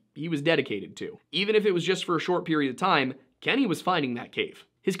that he was dedicated to. Even if it was just for a short period of time, Kenny was finding that cave.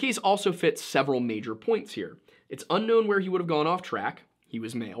 His case also fits several major points here. It's unknown where he would have gone off track. He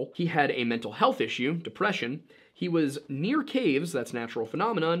was male. He had a mental health issue, depression. He was near caves, that's a natural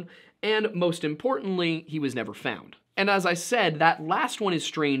phenomenon. And most importantly, he was never found. And as I said, that last one is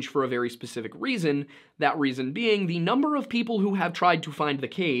strange for a very specific reason, that reason being the number of people who have tried to find the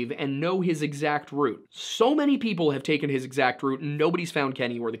cave and know his exact route. So many people have taken his exact route and nobody's found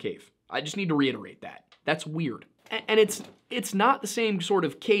Kenny or the cave. I just need to reiterate that. That's weird. And it's not the same sort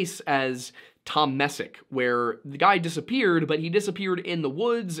of case as Tom Messick, where the guy disappeared, but he disappeared in the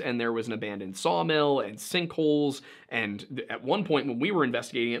woods and there was an abandoned sawmill and sinkholes, and at one point when we were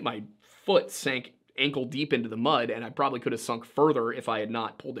investigating it, my foot sank ankle deep into the mud, and I probably could have sunk further if I had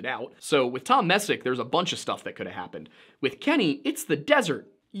not pulled it out. So with Tom Messick, there's a bunch of stuff that could have happened. With Kenny, it's the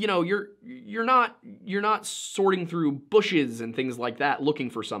desert. You're not sorting through bushes and things like that looking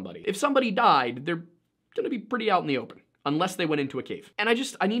for somebody. If somebody died, they're gonna be pretty out in the open, unless they went into a cave. And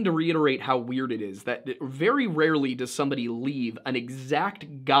I need to reiterate how weird it is that very rarely does somebody leave an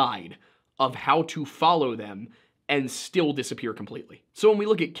exact guide of how to follow them and still disappear completely. So when we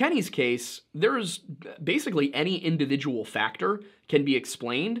look at Kenny's case, there's basically any individual factor can be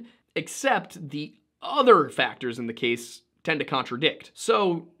explained, except the other factors in the case tend to contradict.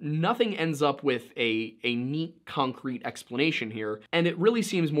 So nothing ends up with a neat, concrete explanation here, and it really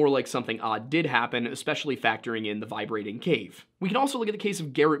seems more like something odd did happen, especially factoring in the vibrating cave. We can also look at the case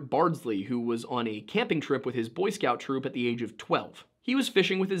of Garrett Bardsley, who was on a camping trip with his Boy Scout troop at the age of 12. He was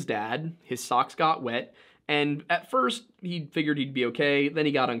fishing with his dad, his socks got wet, and at first, he figured he'd be okay, then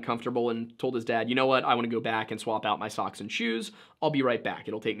he got uncomfortable and told his dad, you know what, I want to go back and swap out my socks and shoes. I'll be right back.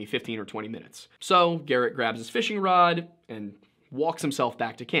 It'll take me 15 or 20 minutes. So Garrett grabs his fishing rod and walks himself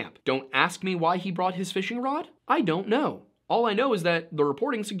back to camp. Don't ask me why he brought his fishing rod. I don't know. All I know is that the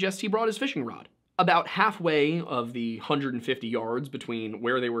reporting suggests he brought his fishing rod. About halfway of the 150 yards between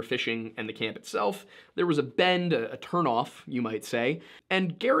where they were fishing and the camp itself, there was a bend, a turnoff, you might say,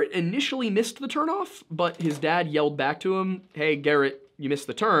 and Garrett initially missed the turnoff, but his dad yelled back to him, hey, Garrett, you missed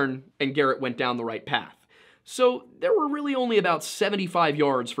the turn, and Garrett went down the right path. So there were really only about 75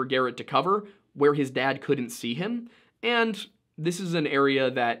 yards for Garrett to cover where his dad couldn't see him, and this is an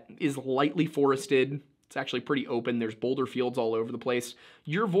area that is lightly forested. It's actually pretty open. There's boulder fields all over the place.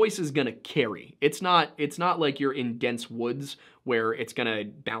 Your voice is gonna carry. It's not like you're in dense woods where it's gonna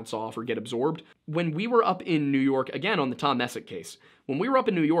bounce off or get absorbed. When we were up in New York, again on the Tom Messick case, when we were up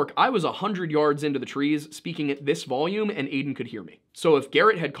in New York, I was 100 yards into the trees speaking at this volume and Aiden could hear me. So if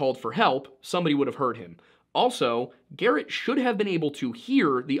Garrett had called for help, somebody would have heard him. Also, Garrett should have been able to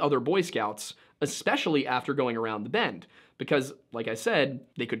hear the other Boy Scouts, especially after going around the bend, because, like I said,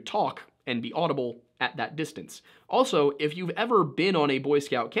 they could talk and be audible at that distance. Also, if you've ever been on a Boy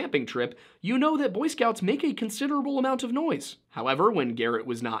Scout camping trip, you know that Boy Scouts make a considerable amount of noise. However, when Garrett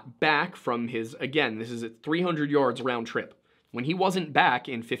was not back from his, again, this is at 300 yards round trip, when he wasn't back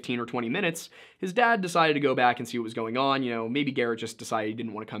in 15 or 20 minutes, his dad decided to go back and see what was going on. You know, maybe Garrett just decided he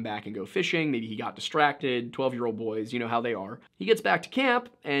didn't want to come back and go fishing. Maybe he got distracted. 12-year-old boys, you know how they are. He gets back to camp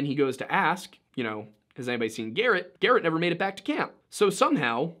and he goes to ask, you know, has anybody seen Garrett? Garrett never made it back to camp. So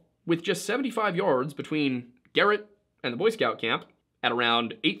somehow, with just 75 yards between Garrett and the Boy Scout camp at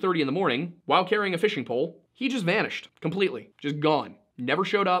around 8:30 in the morning, while carrying a fishing pole, he just vanished completely, just gone. Never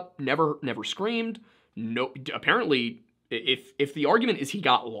showed up, never screamed. No, apparently, if the argument is he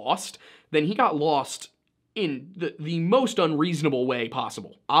got lost, then he got lost in the most unreasonable way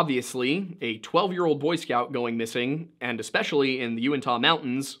possible. Obviously, a 12-year-old Boy Scout going missing, and especially in the Uintah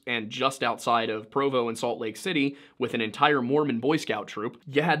Mountains and just outside of Provo and Salt Lake City with an entire Mormon Boy Scout troop,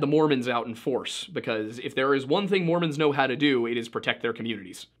 you had the Mormons out in force, because if there is one thing Mormons know how to do, it is protect their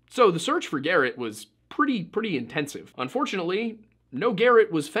communities. So the search for Garrett was pretty intensive. Unfortunately, no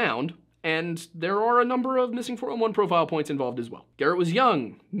Garrett was found, and there are a number of missing 411 profile points involved as well. Garrett was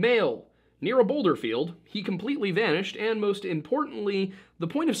young, male, near a boulder field, he completely vanished, and most importantly, the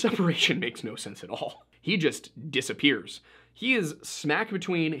point of separation makes no sense at all. He just disappears. He is smack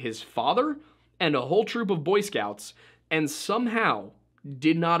between his father and a whole troop of Boy Scouts, and somehow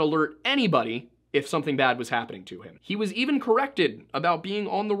did not alert anybody if something bad was happening to him. He was even corrected about being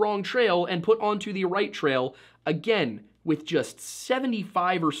on the wrong trail and put onto the right trail, again, with just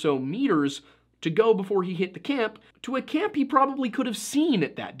 75 or so meters to go before he hit the camp, to a camp he probably could have seen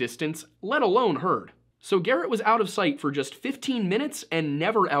at that distance, let alone heard. So Garrett was out of sight for just 15 minutes and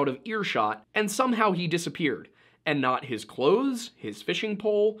never out of earshot, and somehow he disappeared. And not his clothes, his fishing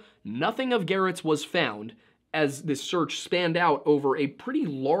pole, nothing of Garrett's was found, as this search spanned out over a pretty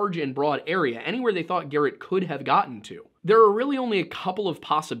large and broad area, anywhere they thought Garrett could have gotten to. There are really only a couple of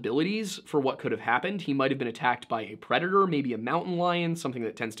possibilities for what could have happened. He might have been attacked by a predator, maybe a mountain lion, something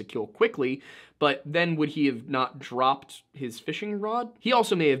that tends to kill quickly, but then would he have not dropped his fishing rod? He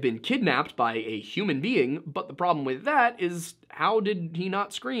also may have been kidnapped by a human being, but the problem with that is, how did he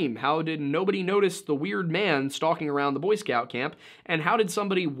not scream? How did nobody notice the weird man stalking around the Boy Scout camp? And how did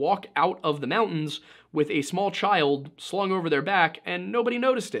somebody walk out of the mountains with a small child slung over their back and nobody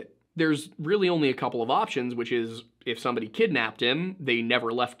noticed it? There's really only a couple of options, which is if somebody kidnapped him, they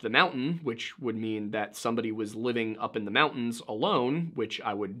never left the mountain, which would mean that somebody was living up in the mountains alone, which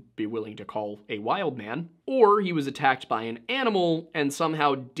I would be willing to call a wild man, or he was attacked by an animal and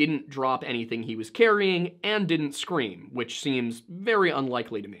somehow didn't drop anything he was carrying and didn't scream, which seems very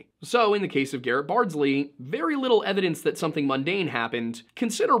unlikely to me. So in the case of Garrett Bardsley, very little evidence that something mundane happened,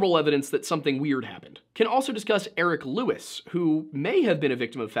 considerable evidence that something weird happened. Can also discuss Eric Lewis, who may have been a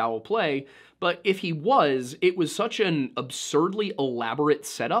victim of foul play, but if he was, it was such an absurdly elaborate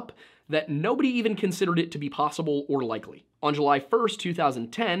setup that nobody even considered it to be possible or likely. On July 1st,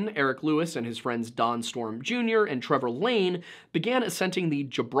 2010, Eric Lewis and his friends Don Storm Jr. and Trevor Lane began ascending the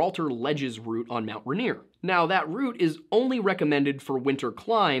Gibraltar Ledges route on Mount Rainier. Now, that route is only recommended for winter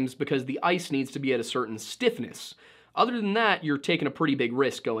climbs because the ice needs to be at a certain stiffness. Other than that, you're taking a pretty big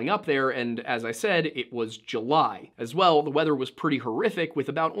risk going up there, and as I said, it was July. As well, the weather was pretty horrific with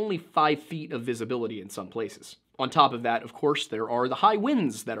about only 5 feet of visibility in some places. On top of that, of course, there are the high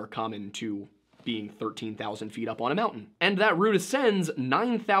winds that are common to being 13,000 feet up on a mountain. And that route ascends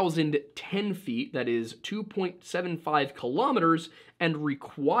 9,010 feet, that is 2.75 kilometers, and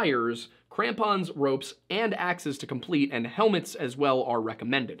requires crampons, ropes, and axes to complete, and helmets as well are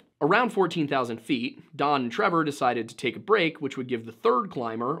recommended. Around 14,000 feet, Don and Trevor decided to take a break, which would give the third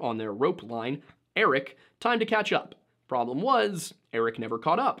climber on their rope line, Eric, time to catch up. Problem was, Eric never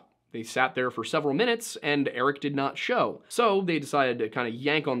caught up. They sat there for several minutes, and Eric did not show. So they decided to kind of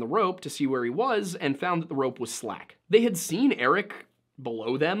yank on the rope to see where he was, and found that the rope was slack. They had seen Eric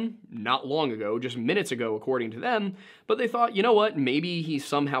below them not long ago, just minutes ago according to them, but they thought, you know what, maybe he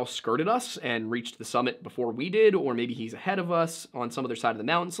somehow skirted us and reached the summit before we did, or maybe he's ahead of us on some other side of the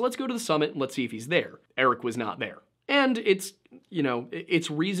mountain, so let's go to the summit and let's see if he's there. Eric was not there. And it's, you know, it's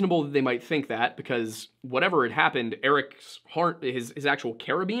reasonable that they might think that, because whatever had happened, Eric's heart, his actual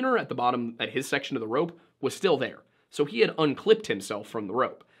carabiner at the bottom, at his section of the rope, was still there. So he had unclipped himself from the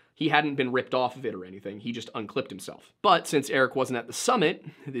rope. He hadn't been ripped off of it or anything, he just unclipped himself. But since Eric wasn't at the summit,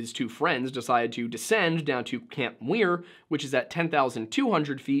 his two friends decided to descend down to Camp Muir, which is at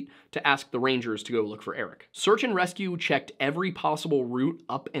 10,200 feet, to ask the rangers to go look for Eric. Search and rescue checked every possible route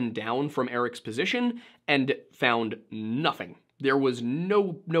up and down from Eric's position and found nothing. There was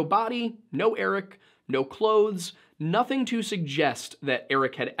no body, no Eric, no clothes, nothing to suggest that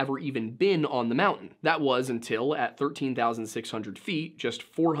Eric had ever even been on the mountain. That was until at 13,600 feet, just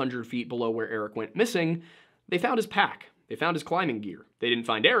 400 feet below where Eric went missing, they found his pack. They found his climbing gear. They didn't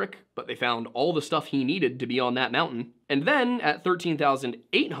find Eric, but they found all the stuff he needed to be on that mountain. And then at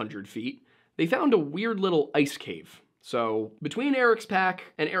 13,800 feet, they found a weird little ice cave. So between Eric's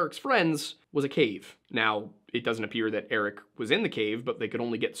pack and Eric's friends was a cave. Now, it doesn't appear that Eric was in the cave, but they could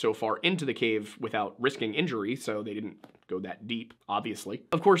only get so far into the cave without risking injury, so they didn't go that deep, obviously.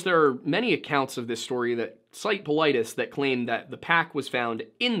 Of course, there are many accounts of this story that cite Paulides that claim that the pack was found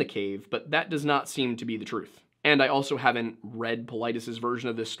in the cave, but that does not seem to be the truth. And I also haven't read Paulides' version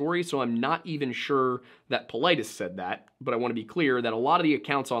of this story, so I'm not even sure that Paulides said that, but I want to be clear that a lot of the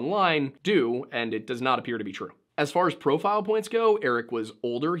accounts online do, and it does not appear to be true. As far as profile points go, Eric was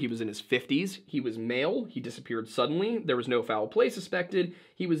older, he was in his 50s, he was male, he disappeared suddenly, there was no foul play suspected,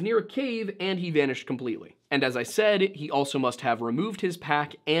 he was near a cave, and he vanished completely. And as I said, he also must have removed his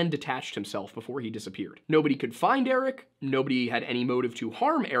pack and detached himself before he disappeared. Nobody could find Eric, nobody had any motive to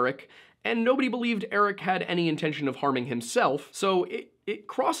harm Eric, and nobody believed Eric had any intention of harming himself, so it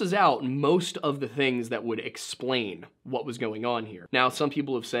crosses out most of the things that would explain what was going on here. Now, some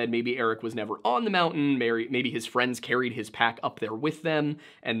people have said maybe Eric was never on the mountain, maybe his friends carried his pack up there with them,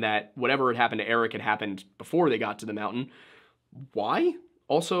 and that whatever had happened to Eric had happened before they got to the mountain. Why?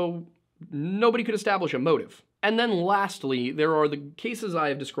 Also, nobody could establish a motive. And then lastly, there are the cases I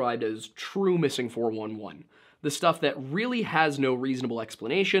have described as true missing 411. The stuff that really has no reasonable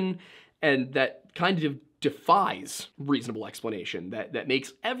explanation, and that kind of defies reasonable explanation, that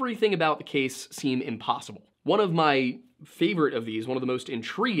makes everything about the case seem impossible. One of my favorite of these, one of the most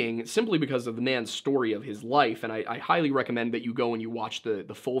intriguing, simply because of the man's story of his life, and I highly recommend that you go and you watch the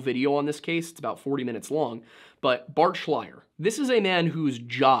full video on this case. It's about 40 minutes long, but Bart Schleyer. This is a man whose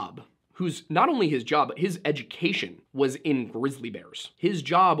not only his job, but his education was in grizzly bears. His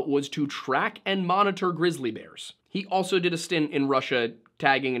job was to track and monitor grizzly bears. He also did a stint in Russia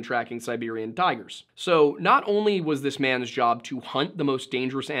tagging and tracking Siberian tigers. So not only was this man's job to hunt the most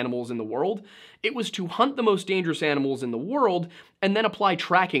dangerous animals in the world, it was to hunt the most dangerous animals in the world and then apply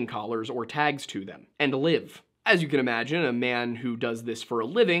tracking collars or tags to them and live. As you can imagine, a man who does this for a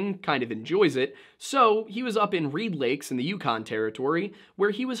living kind of enjoys it, so he was up in Reed Lakes in the Yukon Territory, where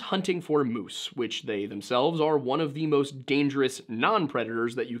he was hunting for moose, which they themselves are one of the most dangerous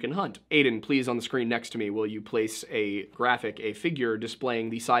non-predators that you can hunt. Aiden, please, on the screen next to me, will you place a graphic, a figure displaying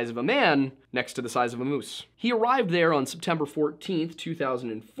the size of a man next to the size of a moose? He arrived there on September 14th,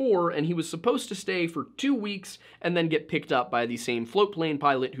 2004, and he was supposed to stay for 2 weeks and then get picked up by the same float plane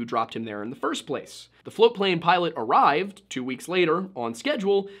pilot who dropped him there in the first place. The float plane pilot arrived 2 weeks later on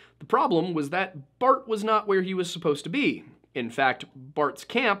schedule. The problem was that Bart was not where he was supposed to be. In fact, Bart's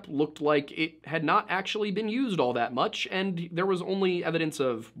camp looked like it had not actually been used all that much, and there was only evidence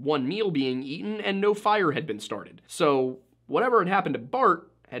of one meal being eaten and no fire had been started. So whatever had happened to Bart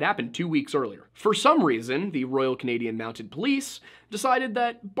had happened 2 weeks earlier. For some reason, the Royal Canadian Mounted Police decided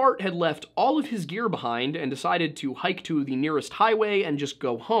that Bart had left all of his gear behind and decided to hike to the nearest highway and just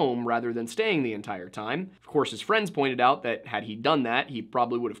go home rather than staying the entire time. Of course, his friends pointed out that had he done that, he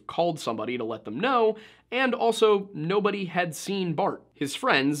probably would have called somebody to let them know, and also nobody had seen Bart. His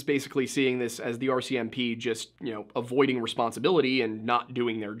friends, basically seeing this as the RCMP just, avoiding responsibility and not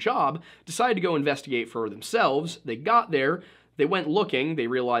doing their job, decided to go investigate for themselves. They got there. They went looking, they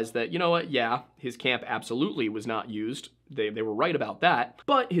realized that, yeah, his camp absolutely was not used. They were right about that.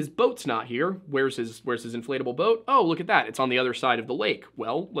 But his boat's not here. Where's his inflatable boat? Oh, look at that, it's on the other side of the lake.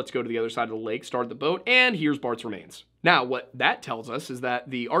 Well, let's go to the other side of the lake, start the boat, and here's Bart's remains. Now, what that tells us is that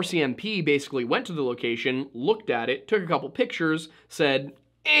the RCMP basically went to the location, looked at it, took a couple pictures, said,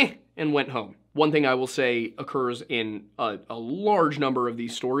 and went home. One thing I will say occurs in a large number of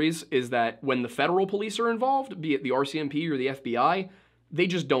these stories is that when the federal police are involved, be it the RCMP or the FBI, they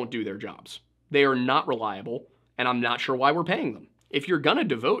just don't do their jobs. They are not reliable, and I'm not sure why we're paying them. If you're gonna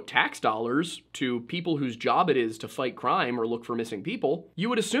devote tax dollars to people whose job it is to fight crime or look for missing people, you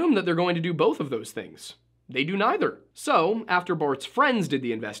would assume that they're going to do both of those things. They do neither. So, after Bart's friends did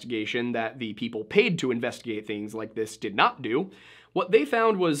the investigation that the people paid to investigate things like this did not do, what they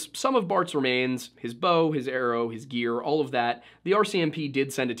found was some of Bart's remains, his bow, his arrow, his gear, all of that. The RCMP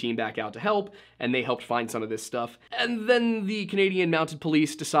did send a team back out to help, and they helped find some of this stuff. And then the Canadian Mounted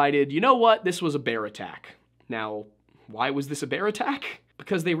Police decided, you know what, this was a bear attack. Now, why was this a bear attack?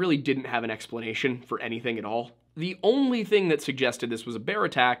 Because they really didn't have an explanation for anything at all. The only thing that suggested this was a bear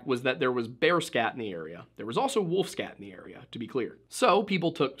attack was that there was bear scat in the area. There was also wolf scat in the area, to be clear. So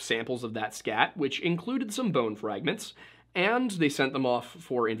people took samples of that scat, which included some bone fragments, and they sent them off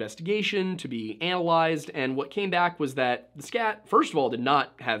for investigation to be analyzed, and what came back was that the scat, first of all, did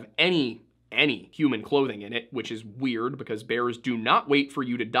not have any human clothing in it, which is weird because bears do not wait for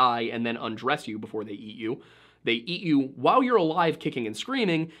you to die and then undress you before they eat you. They eat you while you're alive, kicking and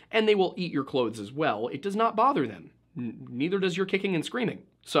screaming, and they will eat your clothes as well. It does not bother them. Neither does your kicking and screaming.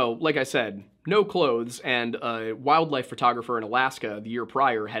 So, like I said, no clothes, and a wildlife photographer in Alaska the year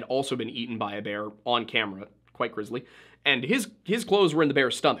prior had also been eaten by a bear on camera, quite grisly, and his clothes were in the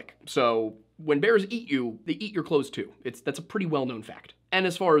bear's stomach. So when bears eat you, they eat your clothes too. That's a pretty well-known fact. And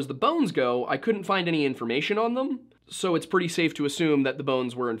as far as the bones go, I couldn't find any information on them, so it's pretty safe to assume that the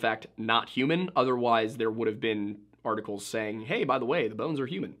bones were in fact not human. Otherwise, there would have been articles saying, hey, by the way, the bones are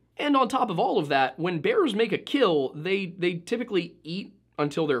human. And on top of all of that, when bears make a kill, they typically eat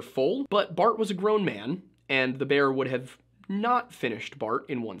until they're full, but Bart was a grown man, and the bear would have not finished Bart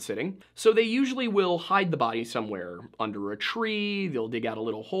in one sitting. So they usually will hide the body somewhere under a tree, they'll dig out a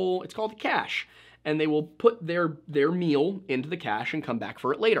little hole, it's called a cache, and they will put their meal into the cache and come back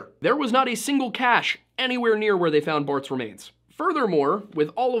for it later. There was not a single cache anywhere near where they found Bart's remains. Furthermore, with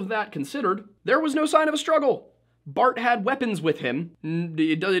all of that considered, there was no sign of a struggle. Bart had weapons with him.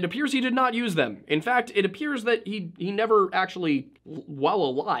 It appears he did not use them. In fact, it appears that he never actually, while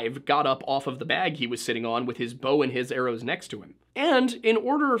alive, got up off of the bag he was sitting on with his bow and his arrows next to him. And in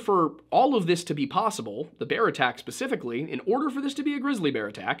order for all of this to be possible, the bear attack specifically, in order for this to be a grizzly bear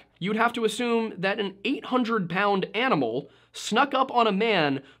attack, you'd have to assume that an 800-pound animal snuck up on a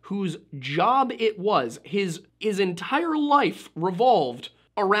man whose job it was, his entire life revolved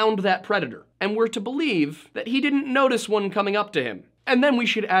around that predator. And we're to believe that he didn't notice one coming up to him. And then we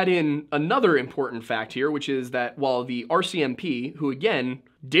should add in another important fact here, which is that while the RCMP, who again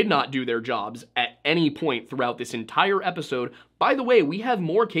did not do their jobs at any point throughout this entire episode, by the way, we have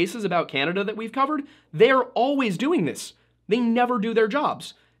more cases about Canada that we've covered, they're always doing this. They never do their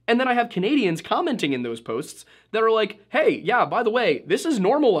jobs. And then I have Canadians commenting in those posts that are like, hey, yeah, by the way, this is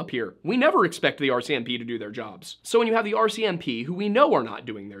normal up here. We never expect the RCMP to do their jobs. So when you have the RCMP, who we know are not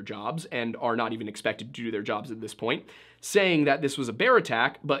doing their jobs and are not even expected to do their jobs at this point, saying that this was a bear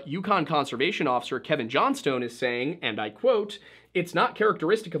attack, but Yukon Conservation Officer Kevin Johnstone is saying, and I quote, "It's not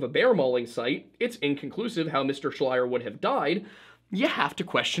characteristic of a bear mauling site. It's inconclusive how Mr. Schleier would have died." You have to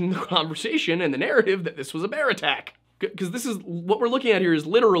question the conversation and the narrative that this was a bear attack. Because this is, what we're looking at here is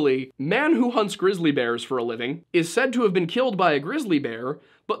literally, man who hunts grizzly bears for a living is said to have been killed by a grizzly bear,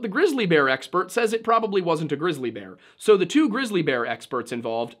 but the grizzly bear expert says it probably wasn't a grizzly bear. So the two grizzly bear experts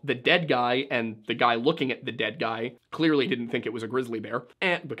involved, the dead guy and the guy looking at the dead guy, clearly didn't think it was a grizzly bear.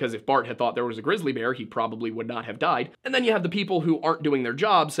 And because if Bart had thought there was a grizzly bear, he probably would not have died. And then you have the people who aren't doing their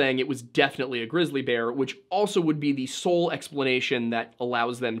job saying it was definitely a grizzly bear, which also would be the sole explanation that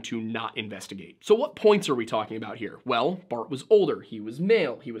allows them to not investigate. So what points are we talking about here? Well, Bart was older, he was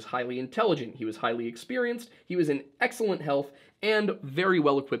male, he was highly intelligent, he was highly experienced, he was in excellent health, and very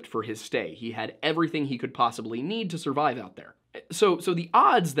well equipped for his stay. He had everything he could possibly need to survive out there. So the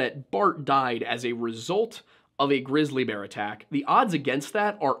odds that Bart died as a result of a grizzly bear attack, the odds against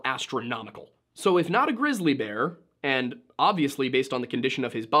that are astronomical. So if not a grizzly bear, and obviously based on the condition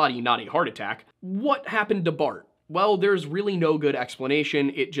of his body, not a heart attack, what happened to Bart? Well, there's really no good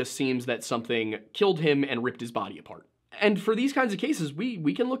explanation. It just seems that something killed him and ripped his body apart. And for these kinds of cases,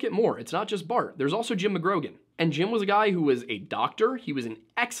 we can look at more. It's not just Bart. There's also Jim McGrogan. And Jim was a guy who was a doctor, he was in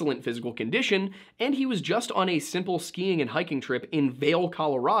excellent physical condition, and he was just on a simple skiing and hiking trip in Vail,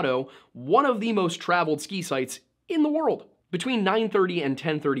 Colorado, one of the most traveled ski sites in the world. Between 9:30 and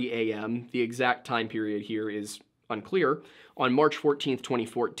 10:30 a.m., the exact time period here is unclear, on March 14th,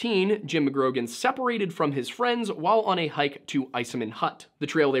 2014, Jim McGrogan separated from his friends while on a hike to Iceman Hut. The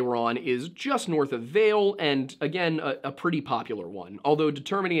trail they were on is just north of Vail, and again, a pretty popular one, although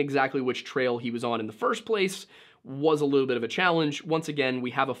determining exactly which trail he was on in the first place was a little bit of a challenge. Once again,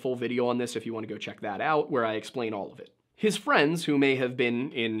 we have a full video on this if you want to go check that out, where I explain all of it. His friends, who may have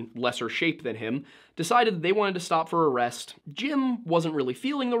been in lesser shape than him, decided that they wanted to stop for a rest. Jim wasn't really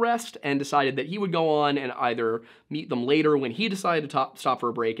feeling the rest and decided that he would go on and either meet them later when he decided to stop for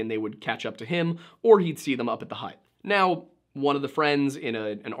a break and they would catch up to him, or he'd see them up at the hut. Now, one of the friends in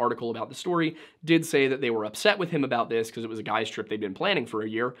an article about the story did say that they were upset with him about this because it was a guy's trip they'd been planning for a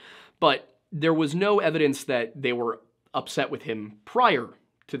year, but there was no evidence that they were upset with him prior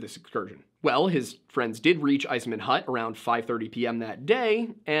to this excursion. Well, his friends did reach Eisenman Hut around 5:30 p.m. that day,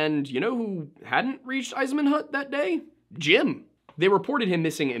 and you know who hadn't reached Eisenman Hut that day? Jim. They reported him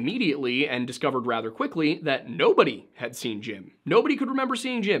missing immediately and discovered rather quickly that nobody had seen Jim. Nobody could remember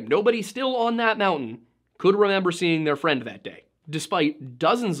seeing Jim. Nobody still on that mountain could remember seeing their friend that day. Despite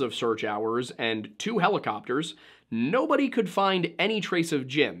dozens of search hours and 2 helicopters, nobody could find any trace of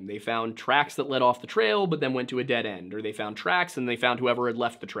Jim. They found tracks that led off the trail but then went to a dead end, or they found tracks and they found whoever had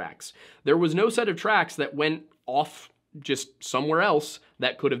left the tracks. There was no set of tracks that went off just somewhere else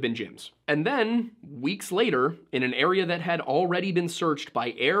that could have been Jim's. And then, weeks later, in an area that had already been searched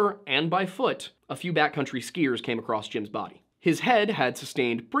by air and by foot, a few backcountry skiers came across Jim's body. His head had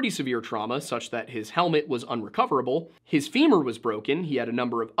sustained pretty severe trauma, such that his helmet was unrecoverable. His femur was broken, he had a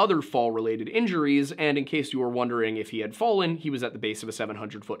number of other fall-related injuries, and in case you were wondering if he had fallen, he was at the base of a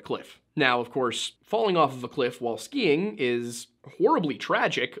 700-foot cliff. Now, of course, falling off of a cliff while skiing is horribly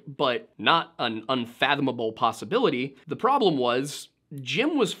tragic, but not an unfathomable possibility. The problem was,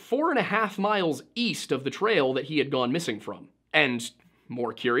 Jim was 4.5 miles east of the trail that he had gone missing from. And,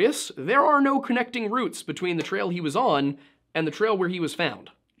 more curious, there are no connecting routes between the trail he was on and the trail where he was found.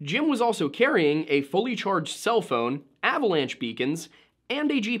 Jim was also carrying a fully charged cell phone, avalanche beacons, and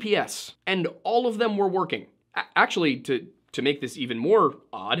a GPS, and all of them were working. Actually, to make this even more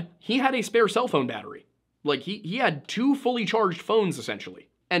odd, he had a spare cell phone battery. Like, he had 2 fully charged phones, essentially.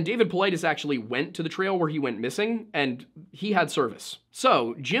 And David Paulides actually went to the trail where he went missing, and he had service.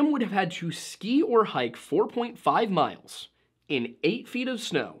 So, Jim would have had to ski or hike 4.5 miles in 8 feet of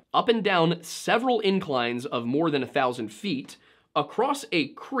snow, up and down several inclines of more than 1,000 feet, across a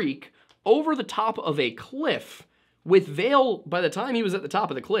creek, over the top of a cliff, with Vail, by the time he was at the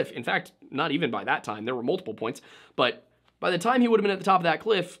top of the cliff, in fact, not even by that time, there were multiple points, but by the time he would have been at the top of that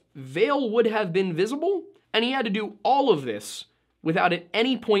cliff, Vail would have been visible, and he had to do all of this without at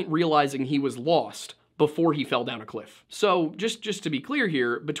any point realizing he was lost before he fell down a cliff. So, just to be clear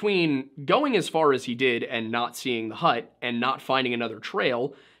here, between going as far as he did and not seeing the hut and not finding another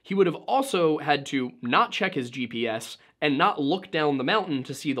trail, he would have also had to not check his GPS and not look down the mountain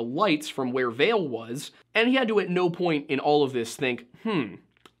to see the lights from where Vail was, and he had to at no point in all of this think,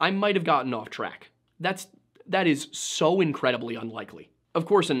 I might have gotten off track. That is so incredibly unlikely. Of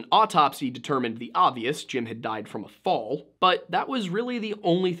course, an autopsy determined the obvious, Jim had died from a fall, but that was really the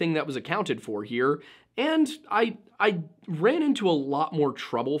only thing that was accounted for here, and I ran into a lot more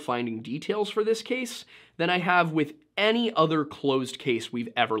trouble finding details for this case than I have with any other closed case we've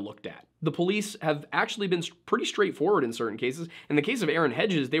ever looked at. The police have actually been pretty straightforward in certain cases. In the case of Aaron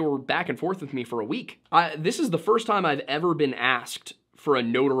Hedges, they were back and forth with me for a week. This is the first time I've ever been asked for a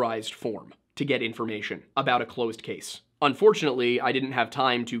notarized form to get information about a closed case. Unfortunately, I didn't have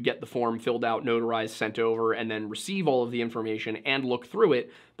time to get the form filled out, notarized, sent over, and then receive all of the information and look through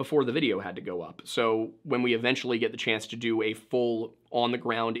it before the video had to go up. So when we eventually get the chance to do a full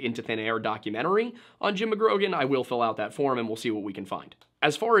on-the-ground, into thin air documentary on Jim McGrogan, I will fill out that form and we'll see what we can find.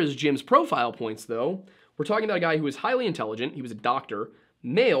 As far as Jim's profile points, though, we're talking about a guy who was highly intelligent, he was a doctor,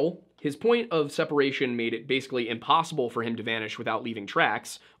 male. His point of separation made it basically impossible for him to vanish without leaving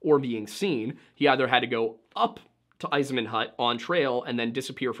tracks or being seen. He either had to go up to Eisenman Hut on trail and then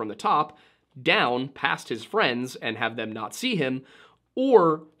disappear from the top, down past his friends and have them not see him,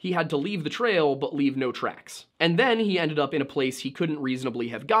 or he had to leave the trail but leave no tracks. And then he ended up in a place he couldn't reasonably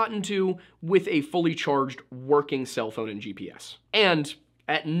have gotten to with a fully charged working cell phone and GPS. And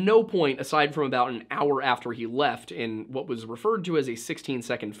at no point, aside from about an hour after he left in what was referred to as a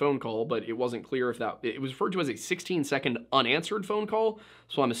 16-second phone call, but it wasn't clear if it was referred to as a 16-second unanswered phone call,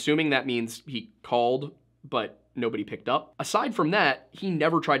 so I'm assuming that means he called, but nobody picked up. Aside from that, he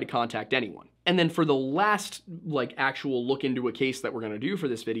never tried to contact anyone. And then for the last, actual look into a case that we're gonna do for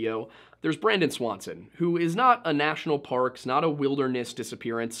this video, there's Brandon Swanson, who is not a national parks, not a wilderness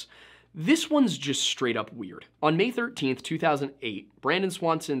disappearance. This one's just straight up weird. On May 13th, 2008, Brandon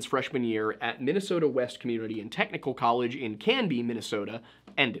Swanson's freshman year at Minnesota West Community and Technical College in Canby, Minnesota,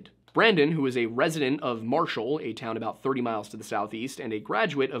 ended. Brandon, who is a resident of Marshall, a town about 30 miles to the southeast, and a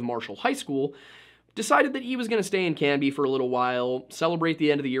graduate of Marshall High School, decided that he was going to stay in Canby for a little while, celebrate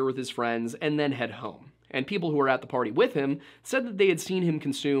the end of the year with his friends, and then head home. and people who were at the party with him said that they had seen him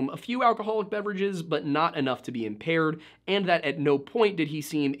consume a few alcoholic beverages, but not enough to be impaired, and that at no point did he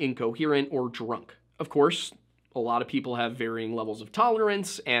seem incoherent or drunk. Of course, a lot of people have varying levels of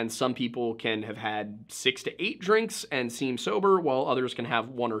tolerance, and some people can have had 6 to 8 drinks and seem sober, while others can have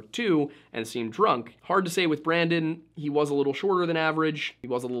 1 or 2 and seem drunk. Hard to say with Brandon. He was a little shorter than average. He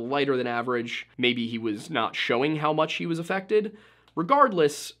was a little lighter than average. Maybe he was not showing how much he was affected.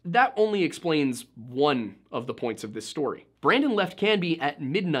 Regardless, that only explains one of the points of this story. Brandon left Canby at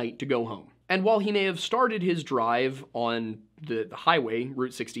midnight to go home. And while he may have started his drive on the highway,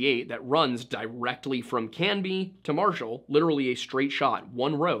 Route 68, that runs directly from Canby to Marshall, literally a straight shot,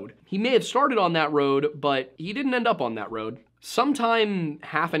 one road, he may have started on that road, but he didn't end up on that road. Sometime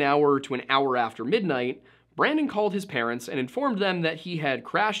half an hour to an hour after midnight, Brandon called his parents and informed them that he had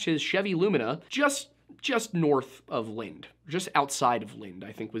crashed his Chevy Lumina just north of Lind. Just outside of Lind,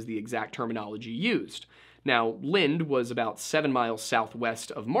 I think was the exact terminology used. Now, Lind was about 7 miles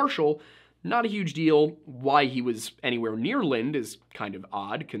southwest of Marshall. Not a huge deal. Why he was anywhere near Lind is kind of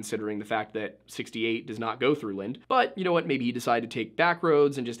odd, considering the fact that 68 does not go through Lind. But you know what, maybe he decided to take back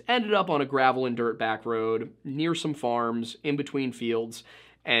roads and just ended up on a gravel and dirt back road near some farms, in between fields,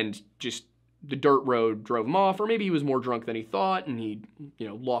 and just the dirt road drove him off, or maybe he was more drunk than he thought and he,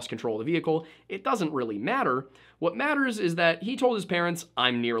 lost control of the vehicle. It doesn't really matter. What matters is that he told his parents,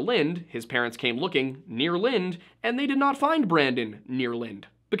 "I'm near Lind." His parents came looking near Lind, and they did not find Brandon near Lind.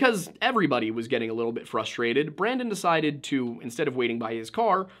 Because everybody was getting a little bit frustrated, Brandon decided to, instead of waiting by his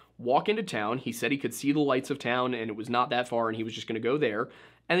car, walk into town. He said he could see the lights of town and it was not that far and he was just going to go there.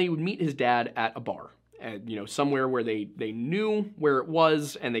 And then he would meet his dad at a bar, somewhere where they knew where it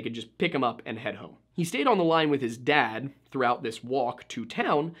was and they could just pick him up and head home. He stayed on the line with his dad throughout this walk to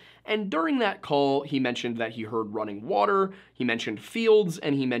town, and during that call, he mentioned that he heard running water, he mentioned fields,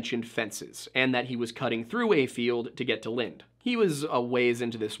 and he mentioned fences, and that he was cutting through a field to get to Lind. He was a ways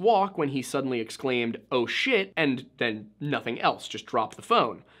into this walk when he suddenly exclaimed, "Oh shit," and then nothing else, just dropped the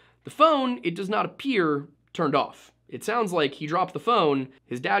phone. The phone, it does not appear, turned off. It sounds like he dropped the phone,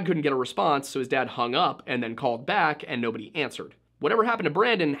 his dad couldn't get a response, so his dad hung up and then called back and nobody answered. Whatever happened to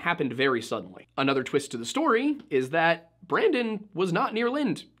Brandon happened very suddenly. Another twist to the story is that Brandon was not near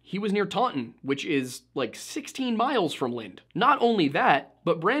Lind. He was near Taunton, which is like 16 miles from Lind. Not only that,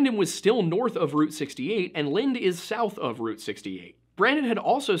 but Brandon was still north of Route 68 and Lind is south of Route 68. Brandon had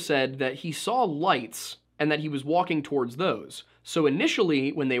also said that he saw lights and that he was walking towards those. So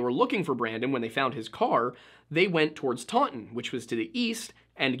initially, when they were looking for Brandon, when they found his car, they went towards Taunton, which was to the east,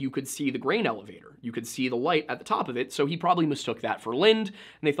 and you could see the grain elevator. You could see the light at the top of it, so he probably mistook that for Lind, and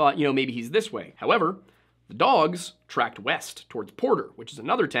they thought, maybe he's this way. However, the dogs tracked west towards Porter, which is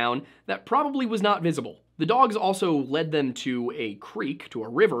another town that probably was not visible. The dogs also led them to a creek, to a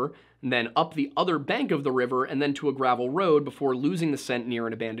river, and then up the other bank of the river, and then to a gravel road before losing the scent near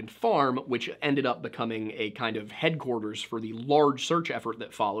an abandoned farm, which ended up becoming a kind of headquarters for the large search effort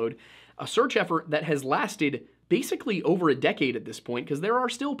that followed. A search effort that has lasted basically over a decade at this point, because there are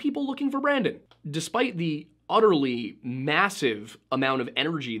still people looking for Brandon. Despite the utterly massive amount of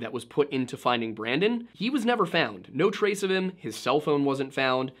energy that was put into finding Brandon, he was never found. No trace of him, his cell phone wasn't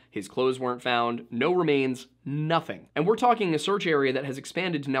found, his clothes weren't found, no remains, nothing. And we're talking a search area that has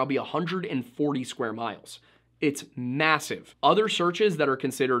expanded to now be 140 square miles. It's massive. Other searches that are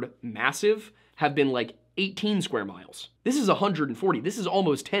considered massive have been like 18 square miles. This is 140. This is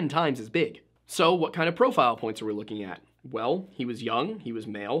almost 10 times as big. So what kind of profile points are we looking at? Well, he was young, he was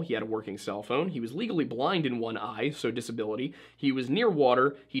male, he had a working cell phone, he was legally blind in one eye, so disability, he was near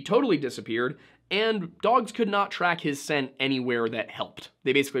water, he totally disappeared, and dogs could not track his scent anywhere that helped.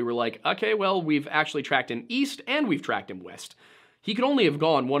 They basically were like, okay, well, we've actually tracked him east and we've tracked him west. He could only have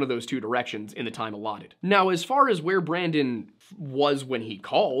gone one of those two directions in the time allotted. Now, as far as where Brandon was when he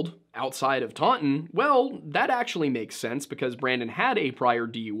called, outside of Taunton, well, that actually makes sense because Brandon had a prior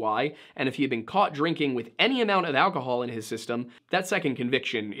DUI, and if he had been caught drinking with any amount of alcohol in his system, that second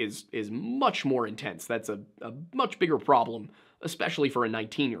conviction is much more intense. That's a much bigger problem, especially for a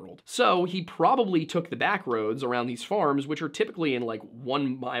 19-year-old. So he probably took the back roads around these farms, which are typically in like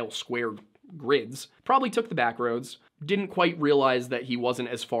 1 mile square grids, probably took the back roads, didn't quite realize that he wasn't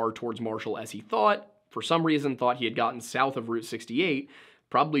as far towards Marshall as he thought, for some reason thought he had gotten south of Route 68,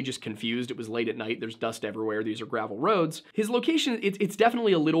 probably just confused. It was late at night, there's dust everywhere, these are gravel roads. His location, it's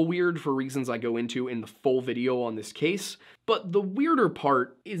definitely a little weird for reasons I go into in the full video on this case, but the weirder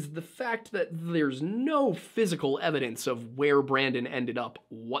part is the fact that there's no physical evidence of where Brandon ended up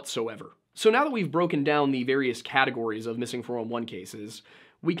whatsoever. So now that we've broken down the various categories of missing 411 cases,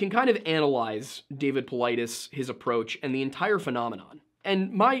 we can kind of analyze David Paulides, his approach, and the entire phenomenon.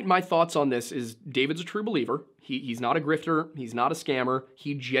 And my thoughts on this is David's a true believer. He's not a grifter. He's not a scammer.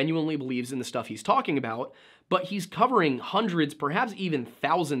 He genuinely believes in the stuff he's talking about, but he's covering hundreds, perhaps even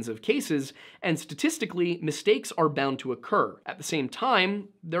thousands of cases, and statistically, mistakes are bound to occur. At the same time,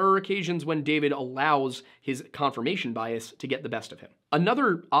 there are occasions when David allows his confirmation bias to get the best of him.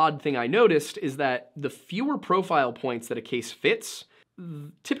 Another odd thing I noticed is that the fewer profile points that a case fits,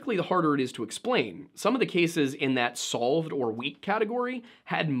 typically the harder it is to explain. Some of the cases in that solved or weak category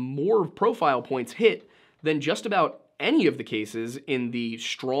had more profile points hit than just about any of the cases in the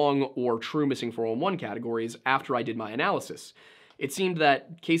strong or true missing 411 categories after I did my analysis. It seemed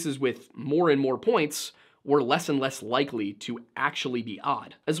that cases with more and more points were less and less likely to actually be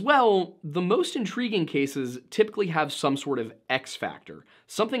odd. As well, the most intriguing cases typically have some sort of X factor,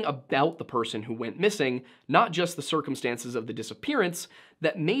 something about the person who went missing, not just the circumstances of the disappearance,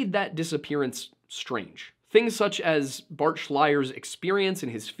 that made that disappearance strange. Things such as Bart Schleier's experience in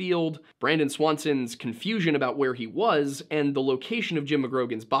his field, Brandon Swanson's confusion about where he was, and the location of Jim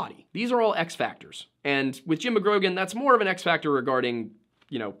McGrogan's body. These are all X factors. And with Jim McGrogan, that's more of an X factor regarding,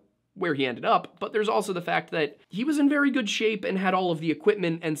 where he ended up, but there's also the fact that he was in very good shape and had all of the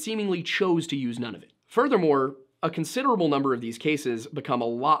equipment and seemingly chose to use none of it. Furthermore, a considerable number of these cases become a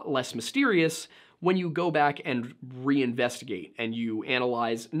lot less mysterious when you go back and reinvestigate and you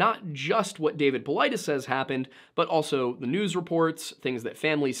analyze not just what David Paulides says happened, but also the news reports, things that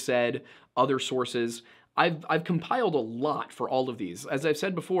families said, other sources. I've compiled a lot for all of these. As I've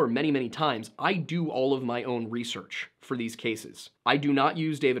said before many times, I do all of my own research for these cases. I do not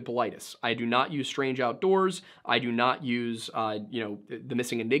use David Paulides. I do not use Strange Outdoors. I do not use, The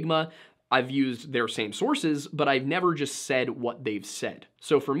Missing Enigma. I've used their same sources, but I've never just said what they've said.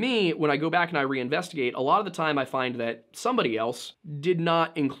 So for me, when I go back and I reinvestigate, a lot of the time I find that somebody else did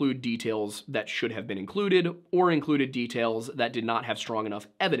not include details that should have been included, or included details that did not have strong enough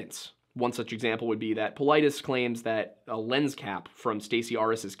evidence. One such example would be that Paulides claims that a lens cap from Stacey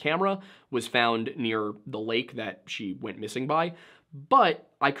Aris's camera was found near the lake that she went missing by, but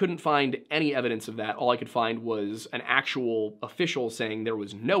I couldn't find any evidence of that. All I could find was an actual official saying there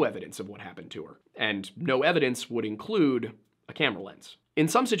was no evidence of what happened to her, and no evidence would include a camera lens. In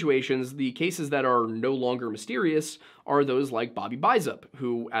some situations, the cases that are no longer mysterious are those like Bobby Bizup,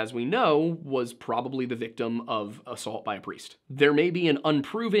 who, as we know, was probably the victim of assault by a priest. There may be an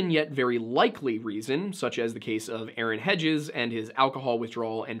unproven yet very likely reason, such as the case of Aaron Hedges and his alcohol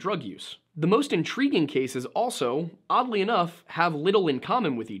withdrawal and drug use. The most intriguing cases also, oddly enough, have little in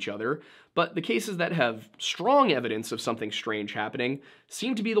common with each other, but the cases that have strong evidence of something strange happening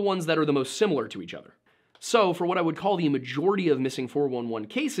seem to be the ones that are the most similar to each other. So, for what I would call the majority of missing 411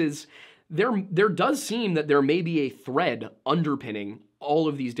 cases, there does seem that there may be a thread underpinning all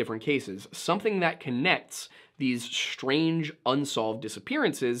of these different cases, something that connects these strange, unsolved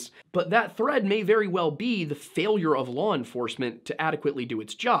disappearances, but that thread may very well be the failure of law enforcement to adequately do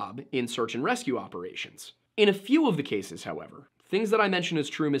its job in search and rescue operations. In a few of the cases, however, things that I mention as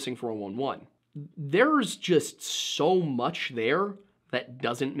true missing 411, there's just so much there that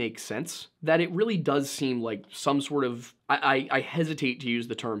doesn't make sense, that it really does seem like some sort of, I hesitate to use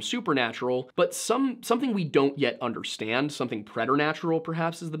the term supernatural, but something we don't yet understand, something preternatural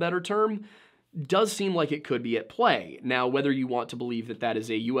perhaps is the better term, does seem like it could be at play. Now, whether you want to believe that that is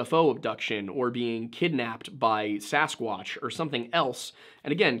a UFO abduction or being kidnapped by Sasquatch or something else,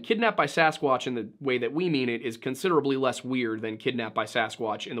 and again, kidnapped by Sasquatch in the way that we mean it is considerably less weird than kidnapped by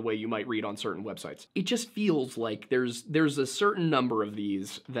Sasquatch in the way you might read on certain websites. It just feels like there's a certain number of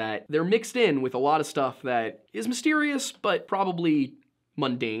these that they're mixed in with a lot of stuff that is mysterious, but probably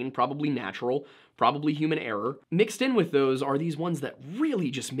mundane, probably natural, probably human error. Mixed in with those are these ones that really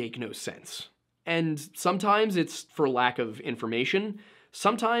just make no sense. And sometimes it's for lack of information.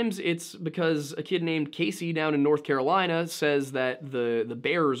 Sometimes it's because a kid named Casey down in North Carolina says that the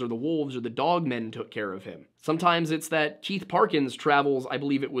bears or the wolves or the dogmen took care of him. Sometimes it's that Keith Parkins travels, I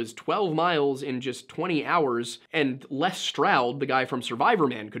believe it was 12 miles in just 20 hours, and Les Stroud, the guy from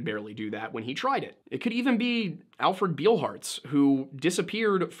Survivorman, could barely do that when he tried it. It could even be Alfred Beelhartz, who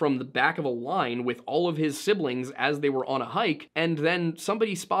disappeared from the back of a line with all of his siblings as they were on a hike, and then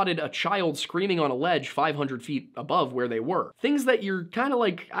somebody spotted a child screaming on a ledge 500 feet above where they were. Things that you're kind of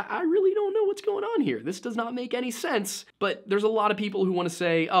like, I really don't know what's going on here. This does not make any sense. But there's a lot of people who want to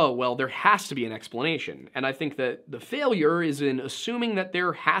say, oh, well, there has to be an explanation. And I think that the failure is in assuming that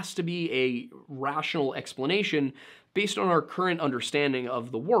there has to be a rational explanation based on our current understanding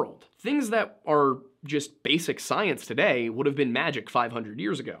of the world. Things that are just basic science today would have been magic 500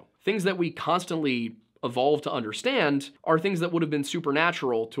 years ago. Things that we constantly evolve to understand are things that would have been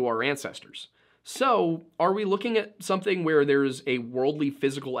supernatural to our ancestors. So, are we looking at something where there's a worldly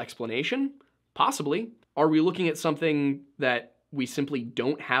physical explanation? Possibly. Are we looking at something that we simply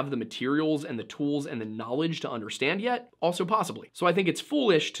don't have the materials and the tools and the knowledge to understand yet? Also possibly. So I think it's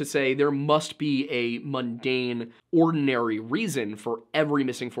foolish to say there must be a mundane, ordinary reason for every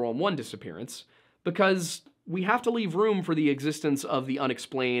missing 411 disappearance, because we have to leave room for the existence of the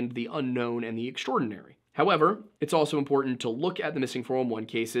unexplained, the unknown, and the extraordinary. However, it's also important to look at the missing 411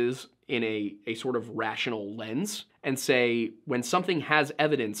 cases in a sort of rational lens and say, when something has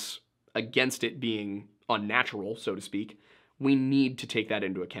evidence against it being unnatural, so to speak, we need to take that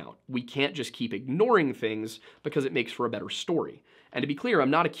into account. We can't just keep ignoring things because it makes for a better story. And to be clear, I'm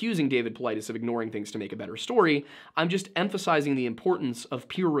not accusing David Paulides of ignoring things to make a better story. I'm just emphasizing the importance of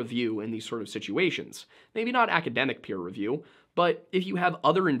peer review in these sort of situations. Maybe not academic peer review, but if you have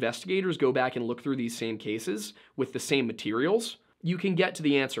other investigators go back and look through these same cases with the same materials, you can get to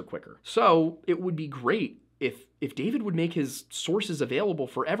the answer quicker. So it would be great if David would make his sources available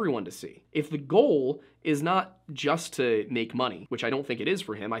for everyone to see. If the goal is not just to make money, which I don't think it is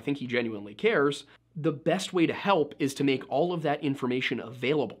for him, I think he genuinely cares, the best way to help is to make all of that information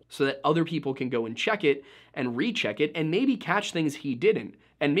available so that other people can go and check it and recheck it and maybe catch things he didn't.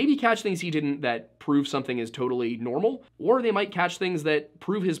 And maybe catch things he didn't that prove something is totally normal, or they might catch things that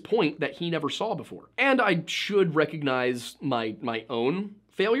prove his point that he never saw before. And I should recognize my own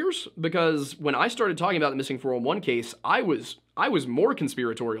failures, because when I started talking about the missing 411 case, I was more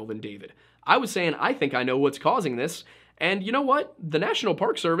conspiratorial than David. I was saying, I think I know what's causing this, and you know what? The National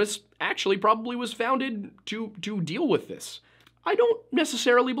Park Service actually probably was founded to deal with this. I don't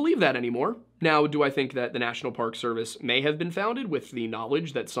necessarily believe that anymore. Now, do I think that the National Park Service may have been founded with the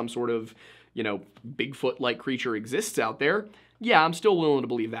knowledge that some sort of, Bigfoot-like creature exists out there? Yeah, I'm still willing to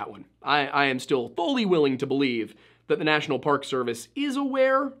believe that one. I am still fully willing to believe that the National Park Service is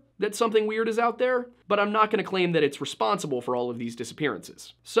aware that something weird is out there, but I'm not going to claim that it's responsible for all of these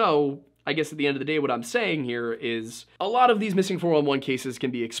disappearances. So, I guess at the end of the day, what I'm saying here is a lot of these missing 411 cases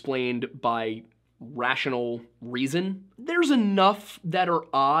can be explained by rational reason. There's enough that are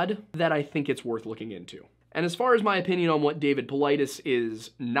odd that I think it's worth looking into. And as far as my opinion on what David Paulides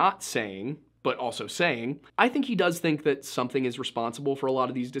is not saying, but also saying, I think he does think that something is responsible for a lot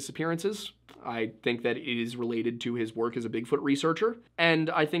of these disappearances. I think that it is related to his work as a Bigfoot researcher, and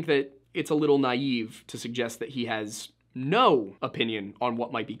I think that it's a little naive to suggest that he has no opinion on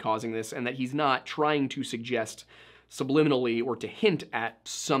what might be causing this, and that he's not trying to suggest subliminally or to hint at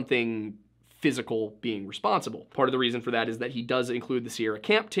something physical being responsible. Part of the reason for that is that he does include the Sierra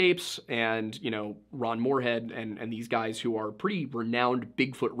Camp tapes and, Ron Moorhead and these guys who are pretty renowned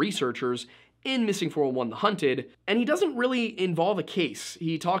Bigfoot researchers in Missing 401 The Hunted, and he doesn't really involve a case.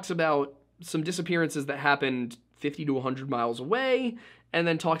 He talks about some disappearances that happened 50 to 100 miles away, and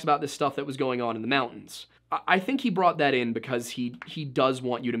then talks about this stuff that was going on in the mountains. I think he brought that in because he does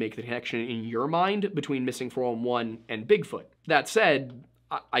want you to make the connection in your mind between Missing 401 and Bigfoot. That said,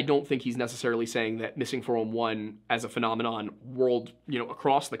 I don't think he's necessarily saying that Missing 401 as a phenomenon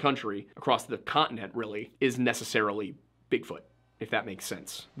across the country, across the continent really, is necessarily Bigfoot, if that makes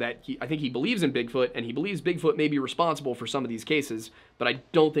sense. I think he believes in Bigfoot, and he believes Bigfoot may be responsible for some of these cases, but I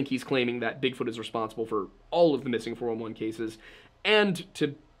don't think he's claiming that Bigfoot is responsible for all of the Missing 411 cases. And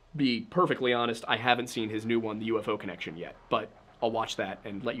to be perfectly honest, I haven't seen his new one, The UFO Connection, yet, but I'll watch that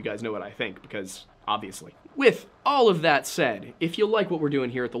and let you guys know what I think, because obviously. With all of that said, if you like what we're doing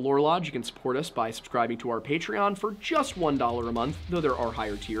here at the Lore Lodge, you can support us by subscribing to our Patreon for just $1 a month, though there are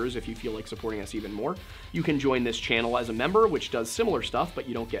higher tiers if you feel like supporting us even more. You can join this channel as a member, which does similar stuff, but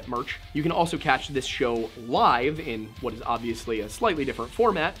you don't get merch. You can also catch this show live in what is obviously a slightly different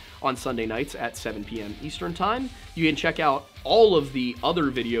format on Sunday nights at 7 p.m. Eastern Time. You can check out all of the other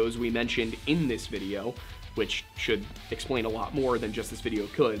videos we mentioned in this video, which should explain a lot more than just this video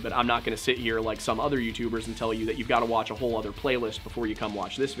could, but I'm not going to sit here like some other YouTubers and tell you that you've got to watch a whole other playlist before you come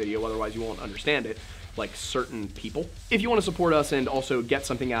watch this video, otherwise you won't understand it, like certain people. If you want to support us and also get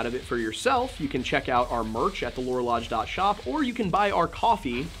something out of it for yourself, you can check out our merch at thelorelodge.shop, or you can buy our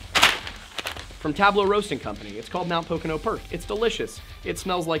coffee from Tableau Roasting Company. It's called Mount Pocono Perk. It's delicious. It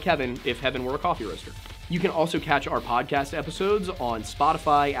smells like heaven if heaven were a coffee roaster. You can also catch our podcast episodes on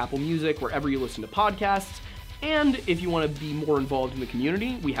Spotify, Apple Music, wherever you listen to podcasts. And if you want to be more involved in the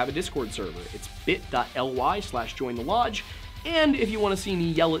community, we have a Discord server. It's bit.ly/jointhelodge. And if you want to see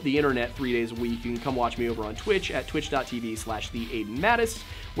me yell at the internet 3 days a week, you can come watch me over on Twitch at twitch.tv/theaidenmattis,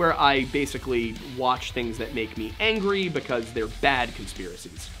 where I basically watch things that make me angry because they're bad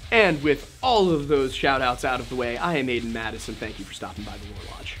conspiracies. And with all of those shout outs out of the way, I am Aiden Mattis, and thank you for stopping by the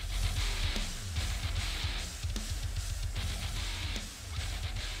Lore Lodge.